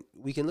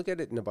we can look at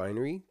it in a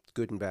binary,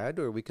 good and bad,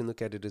 or we can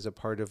look at it as a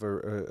part of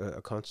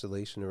a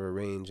constellation or a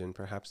range, and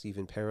perhaps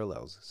even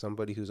parallels.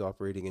 Somebody who's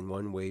operating in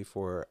one way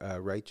for a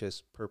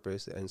righteous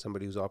purpose and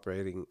somebody who's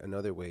operating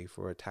another way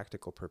for a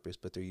tactical purpose,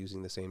 but they're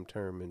using the same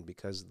term, and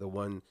because the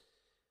one,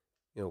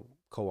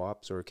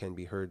 co-ops or can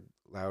be heard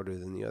louder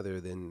than the other,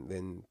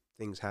 then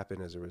things happen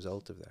as a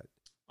result of that.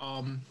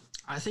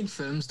 I think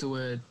films do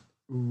it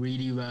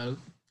really well,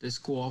 this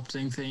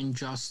co-opting thing,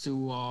 just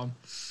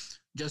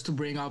to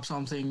bring up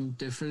something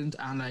different.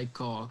 And like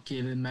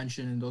Kaylin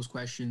mentioned in those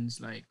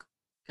questions, like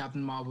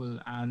Captain Marvel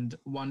and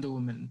Wonder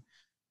Woman,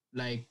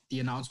 like the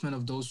announcement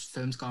of those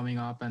films coming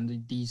up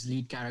and these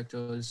lead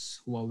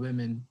characters who are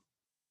women,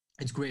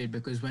 it's great,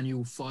 because when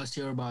you first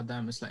hear about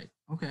them, it's like,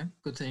 okay,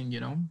 good thing,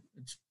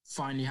 it's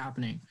finally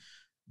happening.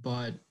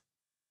 But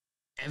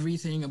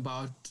everything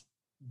about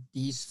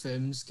these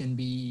films can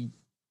be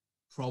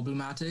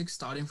problematic,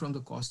 starting from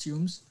the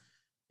costumes.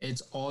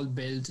 It's all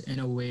built in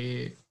a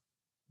way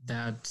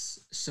that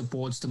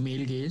supports the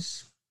male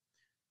gaze.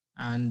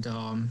 And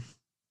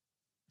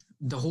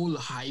the whole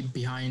hype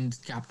behind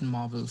Captain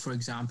Marvel, for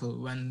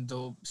example, when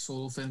the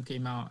solo film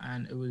came out,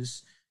 and it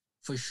was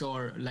for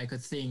sure like a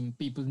thing,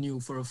 people knew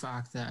for a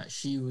fact that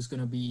she was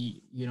going to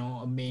be,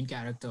 a main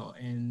character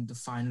in the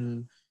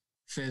final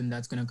film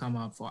that's going to come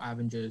out for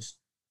Avengers.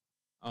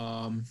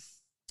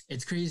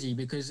 It's crazy,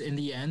 because in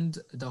the end,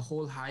 the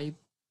whole hype,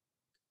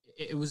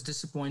 it was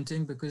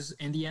disappointing, because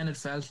in the end, it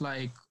felt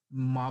like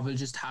Marvel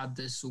just had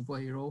this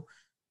superhero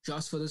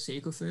just for the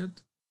sake of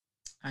it,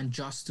 and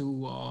just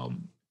to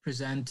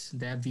present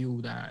their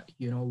view that,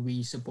 you know,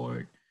 we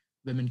support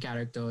women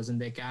characters and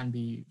there can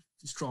be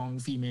strong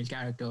female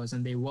characters,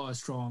 and they were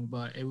strong,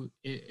 but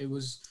it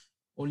was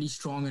only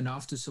strong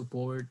enough to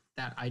support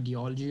that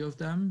ideology of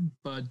them.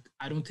 But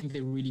I don't think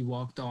they really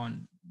worked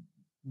on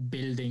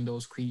building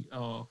those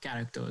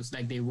characters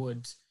like they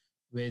would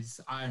with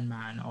Iron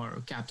Man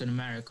or Captain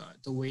America.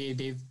 The way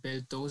they've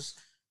built those,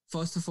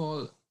 first of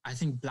all, I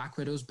think Black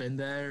Widow's been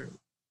there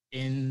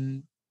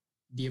in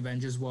the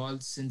Avengers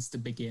world since the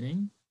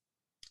beginning,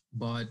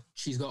 but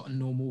she's got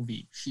no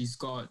movie. She's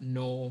got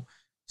no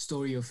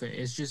story of it.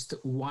 It's just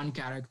one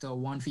character,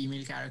 one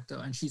female character,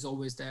 and she's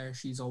always there.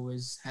 She's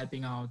always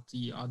helping out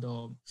the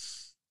other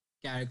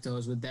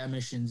characters with their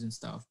missions and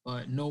stuff.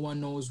 But no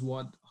one knows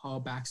what her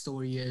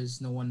backstory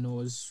is. No one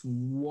knows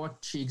what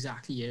she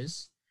exactly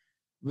is,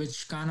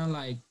 which kind of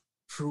like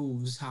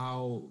proves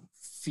how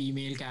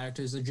female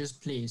characters are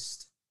just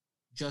placed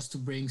just to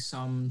bring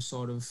some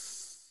sort of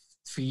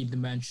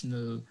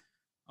three-dimensional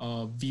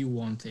view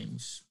on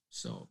things.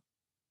 So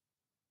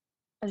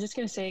I was just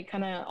going to say, it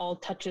kind of all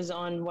touches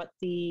on what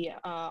the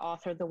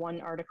author of the one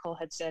article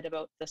had said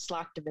about the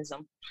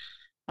slacktivism.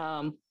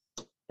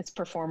 It's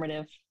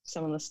performative,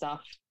 some of the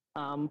stuff,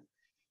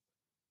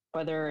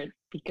 whether it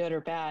be good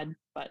or bad,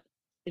 but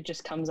it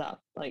just comes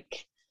up.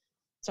 Like,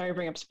 sorry to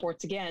bring up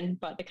sports again,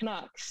 but the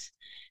Canucks,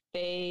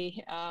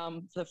 they,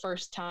 for the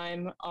first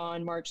time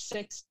on March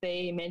 6th,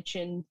 they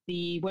mentioned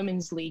the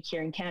Women's League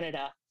here in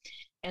Canada.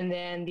 And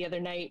then the other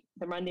night,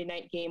 the Monday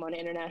night game on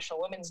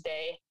International Women's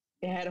Day,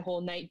 they had a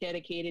whole night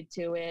dedicated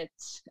to it.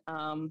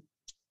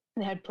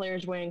 They had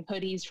players wearing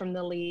hoodies from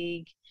the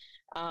league.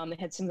 They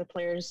had some of the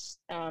players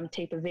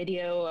tape a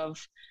video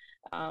of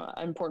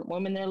an important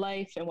woman in their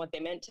life and what they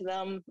meant to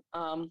them.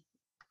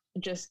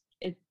 It's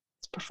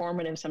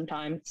performative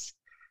sometimes.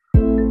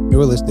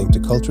 You're listening to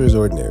Culture is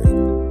Ordinary.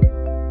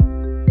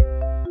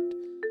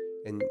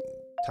 And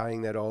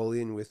tying that all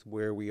in with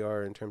where we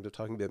are in terms of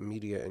talking about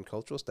media and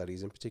cultural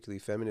studies, and particularly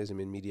feminism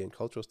in media and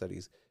cultural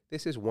studies,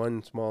 this is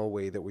one small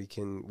way that we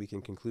can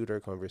conclude our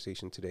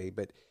conversation today,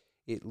 but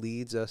it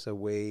leads us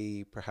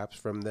away perhaps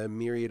from the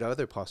myriad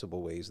other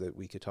possible ways that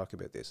we could talk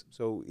about this.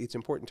 So it's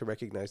important to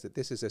recognize that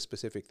this is a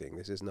specific thing.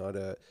 This is not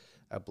a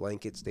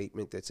blanket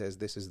statement that says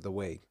this is the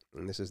way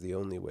and this is the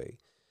only way.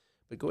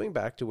 But going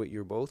back to what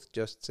you're both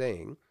just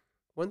saying,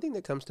 one thing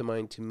that comes to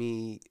mind to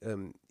me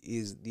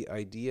is the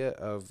idea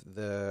of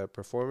the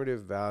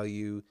performative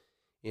value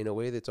in a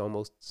way that's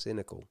almost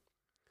cynical.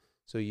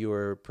 So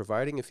you're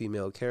providing a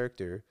female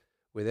character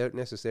without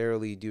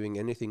necessarily doing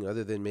anything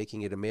other than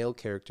making it a male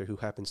character who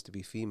happens to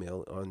be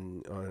female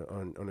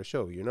on a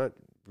show. You're not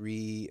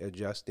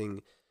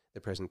readjusting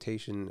the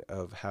presentation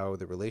of how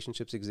the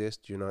relationships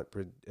exist. You're not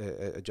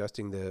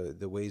adjusting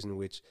the ways in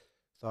which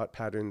thought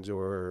patterns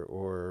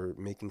or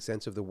making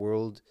sense of the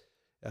world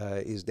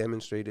is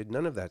demonstrated.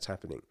 None of that's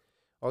happening.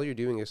 All you're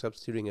doing is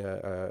substituting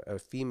a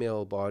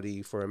female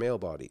body for a male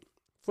body,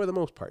 for the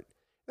most part.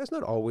 That's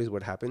not always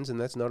what happens,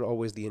 and that's not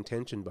always the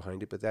intention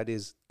behind it, but that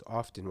is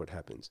often what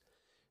happens.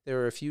 There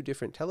are a few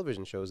different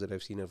television shows that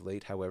I've seen of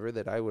late, however,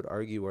 that I would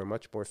argue are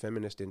much more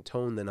feminist in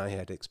tone than I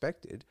had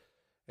expected.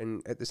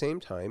 And at the same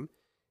time,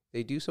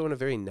 they do so in a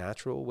very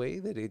natural way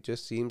that it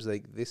just seems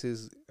like this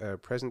is a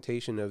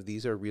presentation of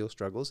these are real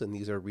struggles and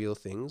these are real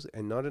things,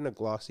 and not in a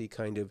glossy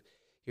kind of,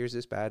 here's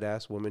this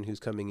badass woman who's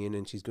coming in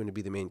and she's going to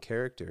be the main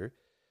character,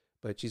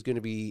 but she's going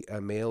to be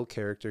a male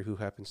character who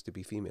happens to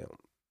be female.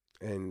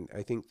 And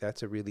I think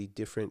that's a really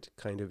different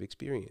kind of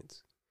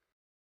experience.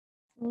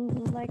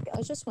 Like,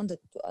 I just wanted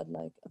to add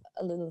like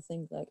a little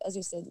thing, like as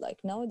you said, like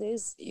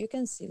nowadays you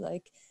can see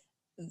like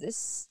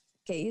this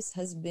case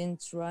has been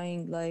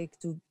trying like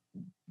to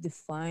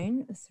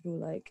define through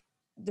like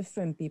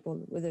different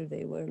people, whether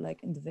they were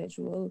like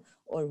individual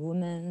or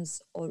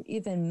women's or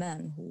even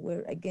men who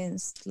were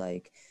against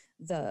like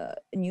the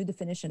new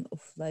definition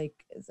of like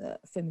the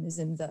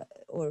feminism that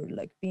or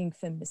like being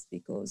feminist,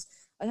 because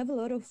I have a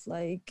lot of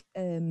like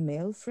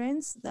male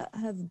friends that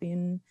have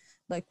been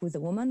like with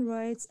the woman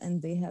rights,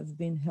 and they have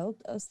been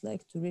helped us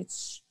like to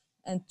reach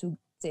and to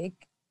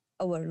take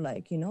our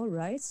like, you know,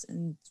 rights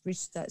and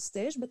reach that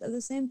stage. But at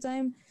the same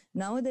time,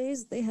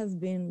 nowadays they have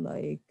been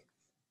like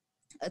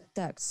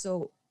attacked.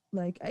 So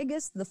like I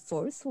guess the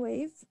fourth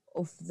wave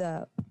of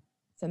the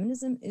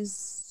feminism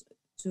is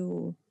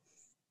to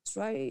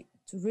try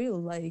to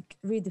really like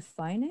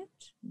redefine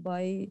it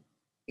by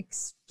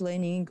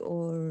explaining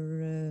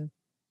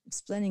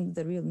explaining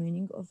the real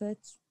meaning of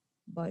it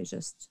by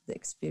just the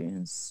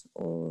experience,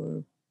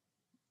 or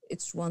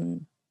it's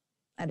one,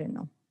 I don't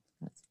know.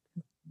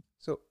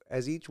 So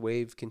as each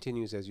wave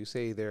continues, as you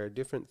say, there are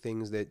different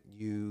things that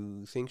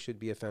you think should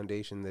be a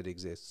foundation that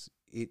exists.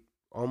 It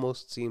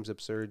almost seems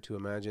absurd to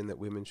imagine that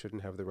women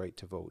shouldn't have the right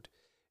to vote.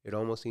 It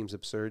almost seems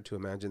absurd to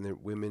imagine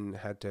that women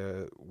had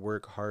to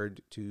work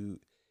hard to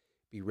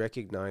be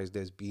recognized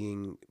as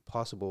being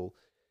possible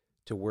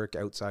to work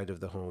outside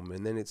of the home.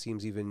 And then it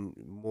seems even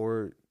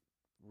more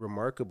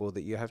remarkable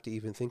that you have to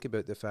even think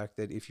about the fact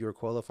that if you're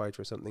qualified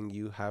for something,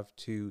 you have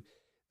to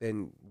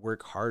then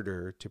work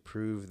harder to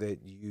prove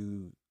that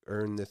you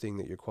earn the thing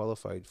that you're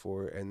qualified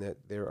for, and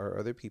that there are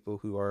other people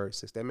who are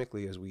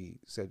systemically, as we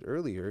said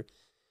earlier,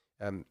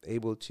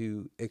 able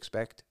to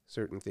expect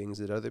certain things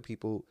that other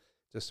people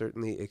just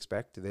certainly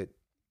expect that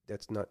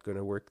that's not going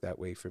to work that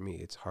way for me.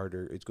 It's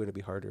harder. It's going to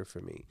be harder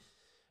for me.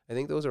 I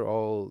think those are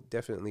all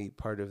definitely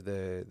part of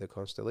the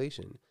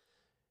constellation.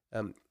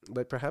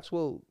 But perhaps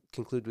we'll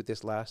conclude with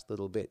this last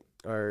little bit.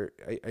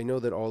 I know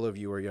that all of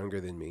you are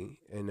younger than me,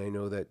 and I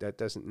know that that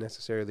doesn't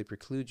necessarily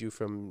preclude you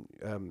from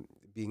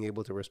being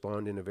able to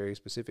respond in a very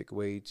specific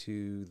way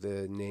to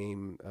the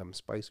name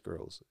Spice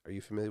Girls. Are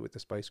you familiar with the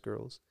Spice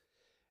Girls?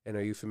 And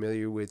are you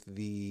familiar with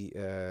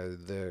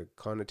the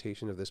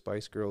connotation of the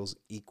Spice Girls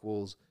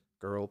equals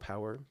girl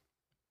power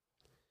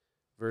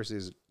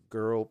versus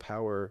girl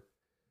power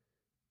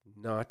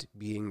not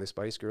being the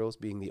Spice Girls,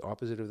 being the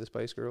opposite of the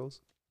Spice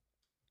Girls?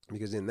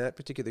 Because in that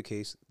particular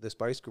case, the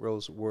Spice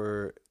Girls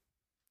were,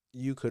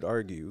 you could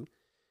argue,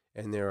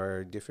 and there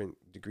are different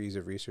degrees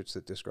of research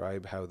that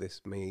describe how this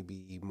may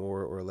be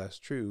more or less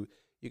true,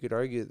 you could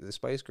argue that the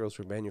Spice Girls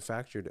were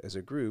manufactured as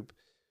a group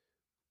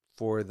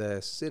for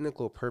the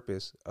cynical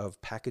purpose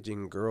of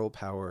packaging girl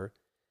power,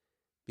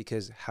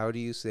 because how do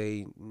you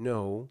say,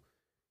 no,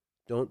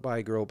 don't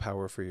buy girl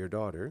power for your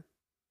daughter?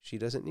 She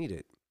doesn't need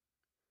it.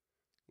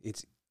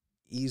 It's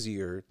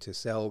easier to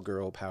sell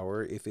girl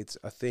power if it's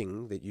a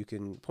thing that you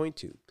can point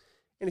to.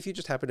 And if you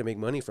just happen to make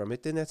money from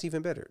it, then that's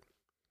even better.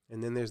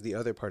 And then there's the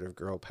other part of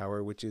girl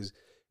power, which is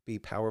be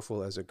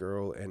powerful as a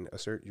girl and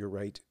assert your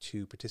right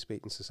to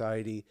participate in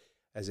society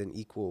as an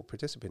equal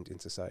participant in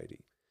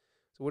society.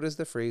 So what does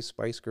the phrase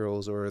Spice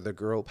Girls, or the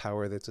girl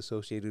power that's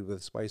associated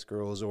with Spice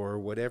Girls, or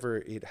whatever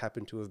it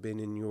happened to have been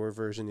in your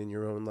version in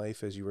your own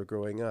life as you were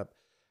growing up,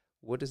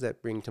 what does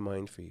that bring to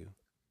mind for you?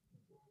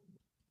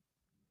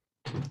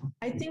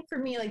 I think for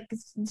me, like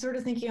sort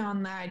of thinking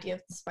on the idea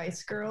of the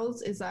Spice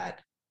Girls is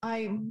that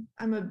I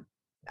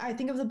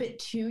think I was a bit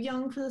too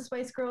young for the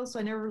Spice Girls, so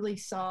I never really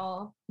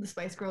saw the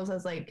Spice Girls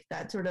as like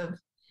that sort of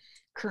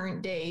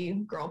current day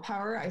girl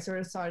power. I sort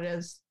of saw it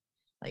as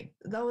like,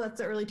 though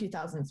that's the early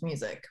 2000s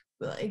music,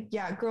 but like,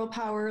 yeah, girl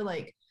power,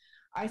 like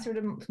I sort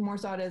of more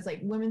saw it as like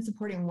women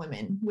supporting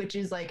women, which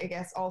is like, I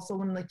guess also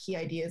one of the key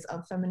ideas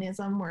of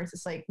feminism, where it's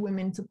just like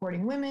women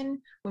supporting women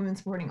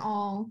supporting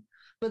all.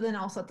 But then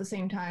also at the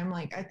same time,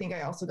 like I think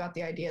I also got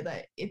the idea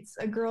that it's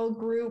a girl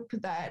group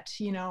that,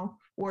 you know,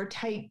 wore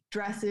tight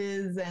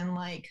dresses and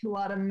like a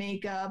lot of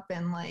makeup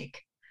and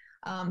like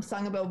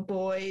sung about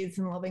boys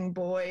and loving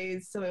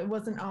boys. So it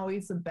wasn't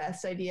always the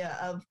best idea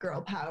of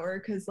girl power,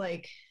 because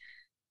like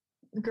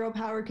girl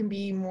power can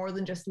be more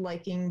than just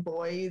liking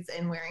boys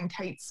and wearing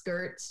tight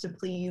skirts to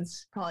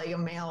please probably a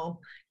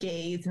male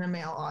gaze and a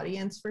male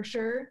audience for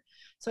sure.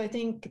 So I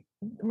think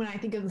when I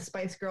think of the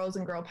Spice Girls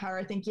and girl power,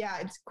 I think, yeah,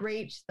 it's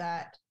great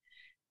that,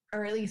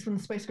 or at least when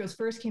the Spice Girls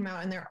first came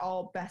out and they're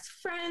all best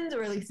friends,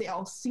 or at least they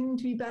all seem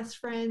to be best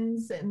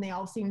friends and they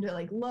all seem to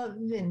like love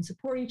and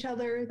support each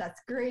other.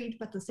 That's great.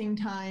 But at the same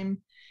time,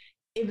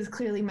 it was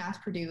clearly mass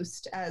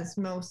produced, as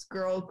most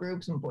girl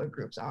groups and boy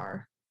groups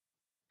are.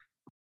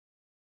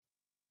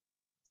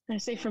 I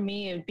say for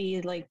me, it would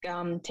be like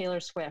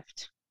Taylor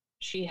Swift.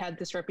 She had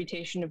this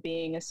reputation of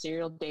being a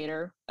serial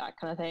dater, that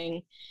kind of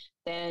thing.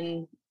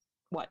 Then,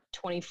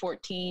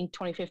 2014,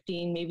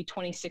 2015, maybe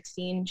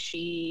 2016,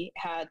 she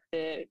had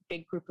the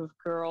big group of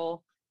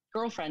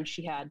girlfriends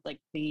she had, like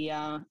the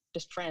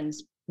just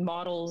friends,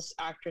 models,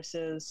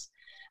 actresses,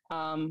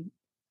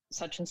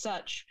 such and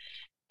such.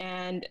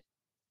 And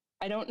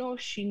I don't know if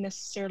she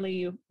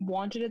necessarily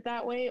wanted it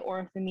that way,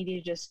 or if the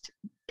media just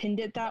pinned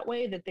it that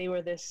way, that they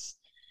were this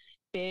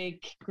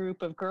big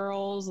group of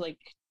girls, like,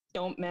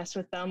 don't mess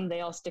with them,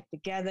 they all stick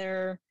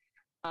together,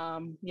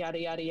 yada,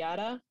 yada,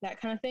 yada, that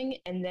kind of thing.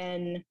 And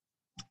then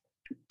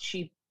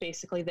she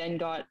basically then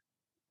got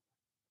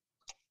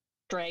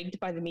dragged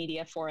by the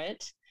media for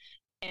it,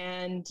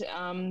 and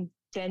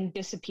then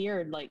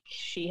disappeared. Like,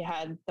 she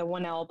had the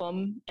one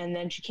album, and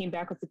then she came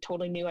back with a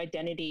totally new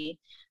identity,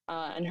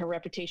 and her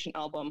Reputation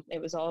album.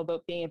 It was all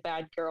about being a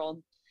bad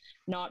girl,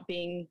 not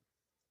being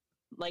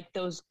like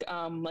those,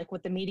 like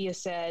what the media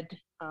said,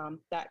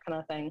 that kind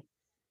of thing.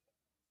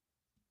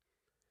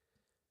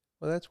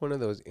 Well, that's one of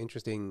those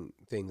interesting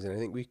things, and I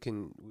think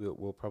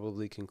we'll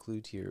probably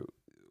conclude here.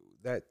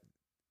 That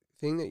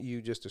thing that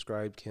you just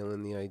described,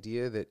 Kaylin, the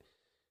idea that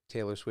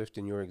Taylor Swift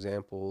in your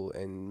example,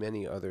 and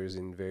many others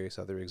in various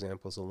other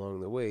examples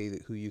along the way,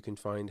 who you can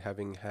find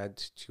having had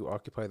to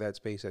occupy that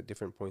space at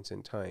different points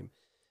in time,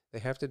 they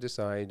have to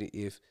decide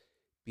if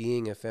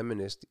being a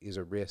feminist is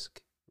a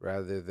risk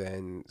rather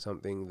than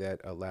something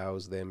that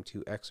allows them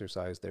to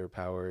exercise their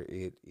power.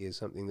 It is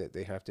something that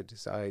they have to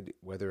decide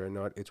whether or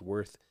not it's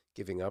worth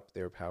giving up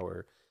their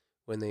power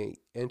when they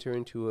enter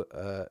into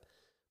a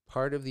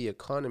part of the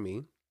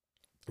economy,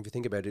 if you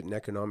think about it in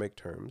economic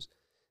terms,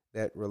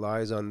 that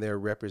relies on their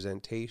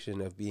representation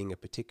of being a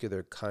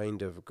particular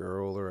kind of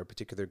girl or a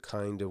particular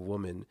kind of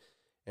woman,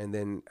 and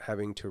then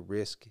having to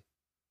risk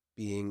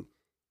being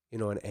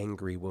an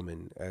angry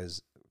woman,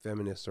 as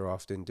feminists are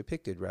often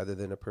depicted, rather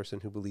than a person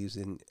who believes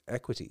in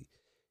equity.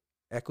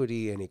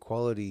 Equity and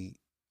equality,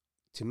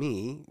 to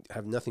me,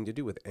 have nothing to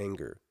do with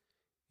anger.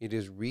 It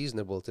is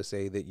reasonable to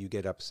say that you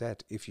get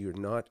upset if you're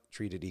not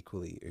treated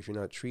equally, if you're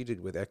not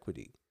treated with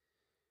equity.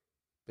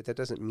 But that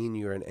doesn't mean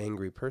you're an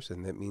angry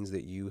person. That means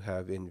that you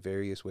have in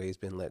various ways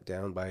been let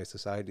down by a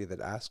society that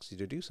asks you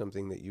to do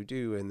something that you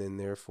do, and then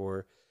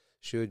therefore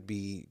should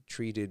be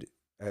treated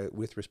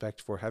with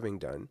respect for having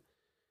done.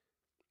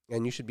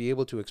 And you should be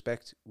able to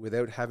expect,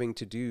 without having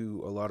to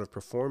do a lot of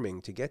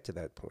performing to get to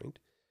that point,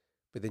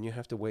 but then you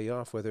have to weigh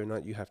off whether or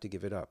not you have to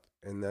give it up.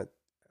 And that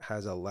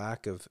has a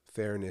lack of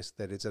fairness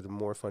that is at a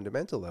more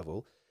fundamental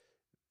level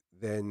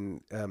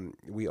than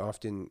we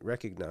often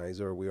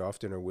recognize, or we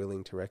often are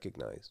willing to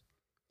recognize.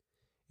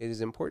 It is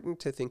important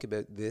to think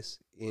about this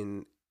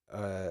in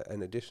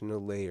an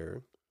additional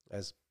layer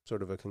as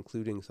sort of a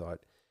concluding thought.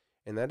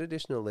 And that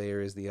additional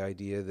layer is the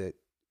idea that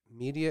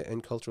media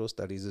and cultural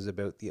studies is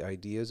about the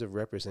ideas of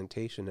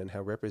representation and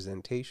how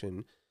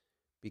representation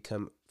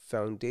become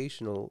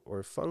foundational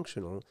or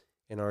functional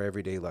in our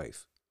everyday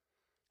life.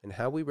 And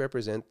how we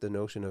represent the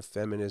notion of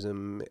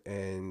feminism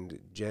and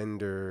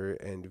gender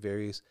and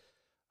various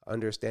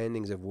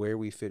understandings of where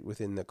we fit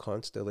within the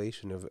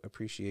constellation of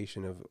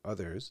appreciation of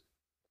others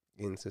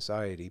in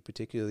society,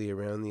 particularly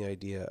around the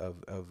idea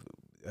of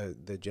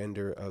the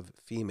gender of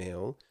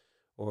female,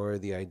 or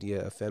the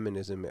idea of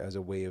feminism as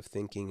a way of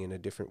thinking and a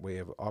different way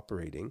of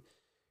operating.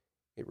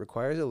 It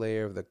requires a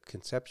layer of the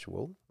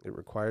conceptual. It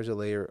requires a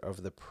layer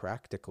of the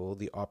practical,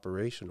 the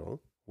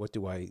operational. What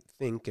do I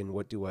think and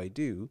what do I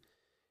do?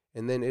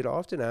 And then it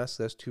often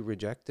asks us to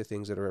reject the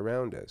things that are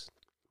around us.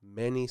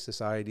 Many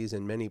societies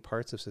and many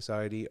parts of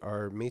society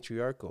are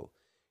matriarchal,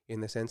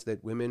 in the sense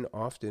that women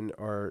often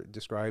are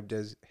described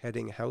as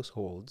heading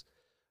households,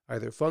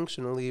 either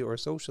functionally or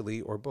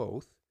socially or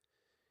both.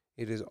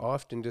 It is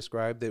often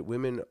described that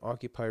women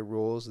occupy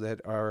roles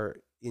that are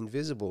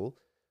invisible,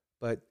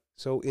 but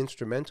so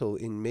instrumental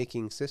in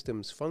making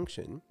systems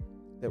function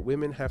that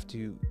women have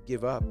to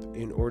give up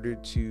in order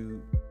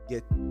to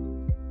get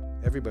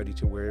everybody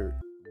to where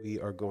we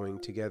are going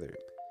together.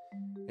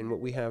 And what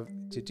we have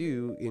to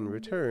do in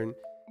return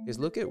is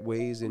look at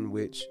ways in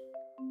which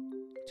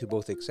to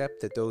both accept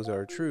that those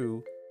are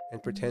true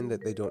and pretend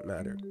that they don't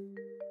matter.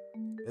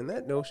 And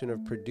that notion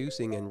of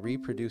producing and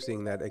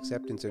reproducing that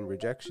acceptance and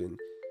rejection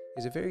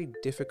is a very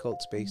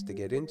difficult space to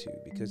get into,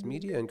 because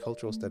media and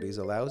cultural studies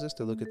allows us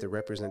to look at the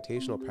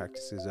representational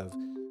practices of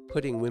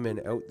putting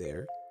women out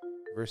there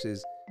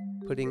versus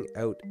putting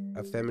out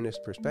a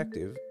feminist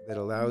perspective that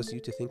allows you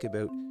to think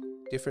about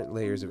different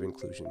layers of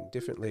inclusion,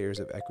 different layers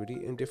of equity,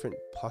 and different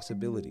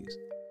possibilities.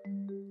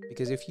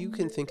 Because if you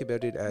can think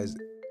about it as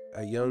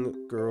a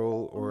young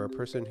girl or a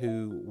person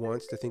who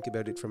wants to think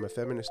about it from a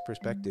feminist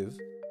perspective,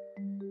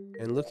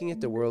 and looking at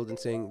the world and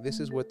saying,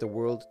 this is what the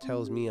world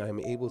tells me I'm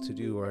able to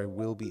do or I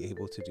will be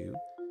able to do,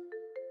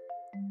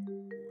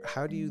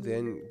 how do you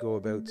then go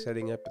about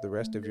setting up the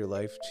rest of your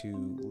life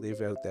to live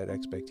out that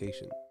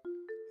expectation?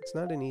 It's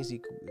not an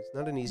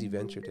easy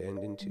venture to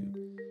end into,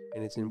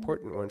 and it's an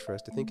important one for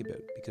us to think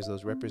about, because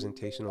those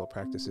representational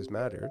practices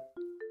matter.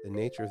 The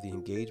nature of the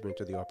engagement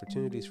or the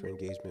opportunities for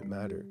engagement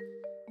matter,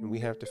 and we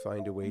have to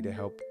find a way to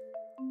help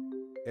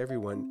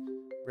everyone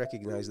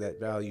recognize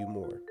that value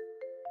more.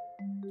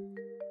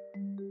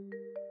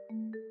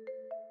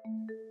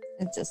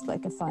 It's just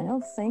like a final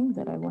thing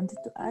that I wanted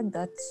to add,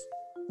 that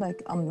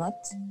like I'm not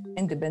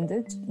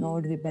independent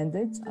nor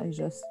dependent. I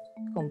just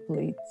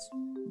complete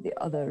the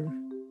other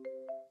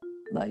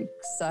like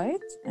side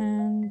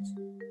and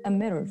a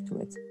mirror to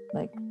it.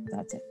 Like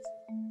that's it.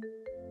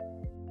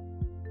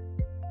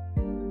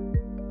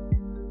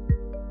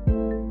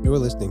 You're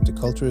listening to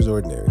Culture is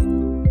Ordinary,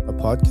 a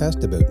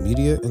podcast about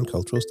media and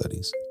cultural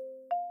studies.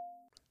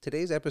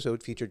 Today's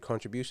episode featured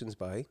contributions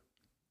by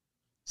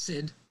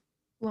Sid,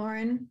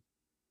 Lauren,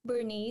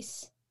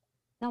 Bernice.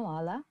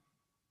 Nawala.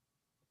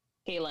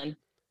 Kaylin.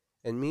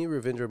 and me,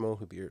 Ravindra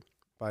Mohubir.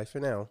 Bye for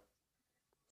now.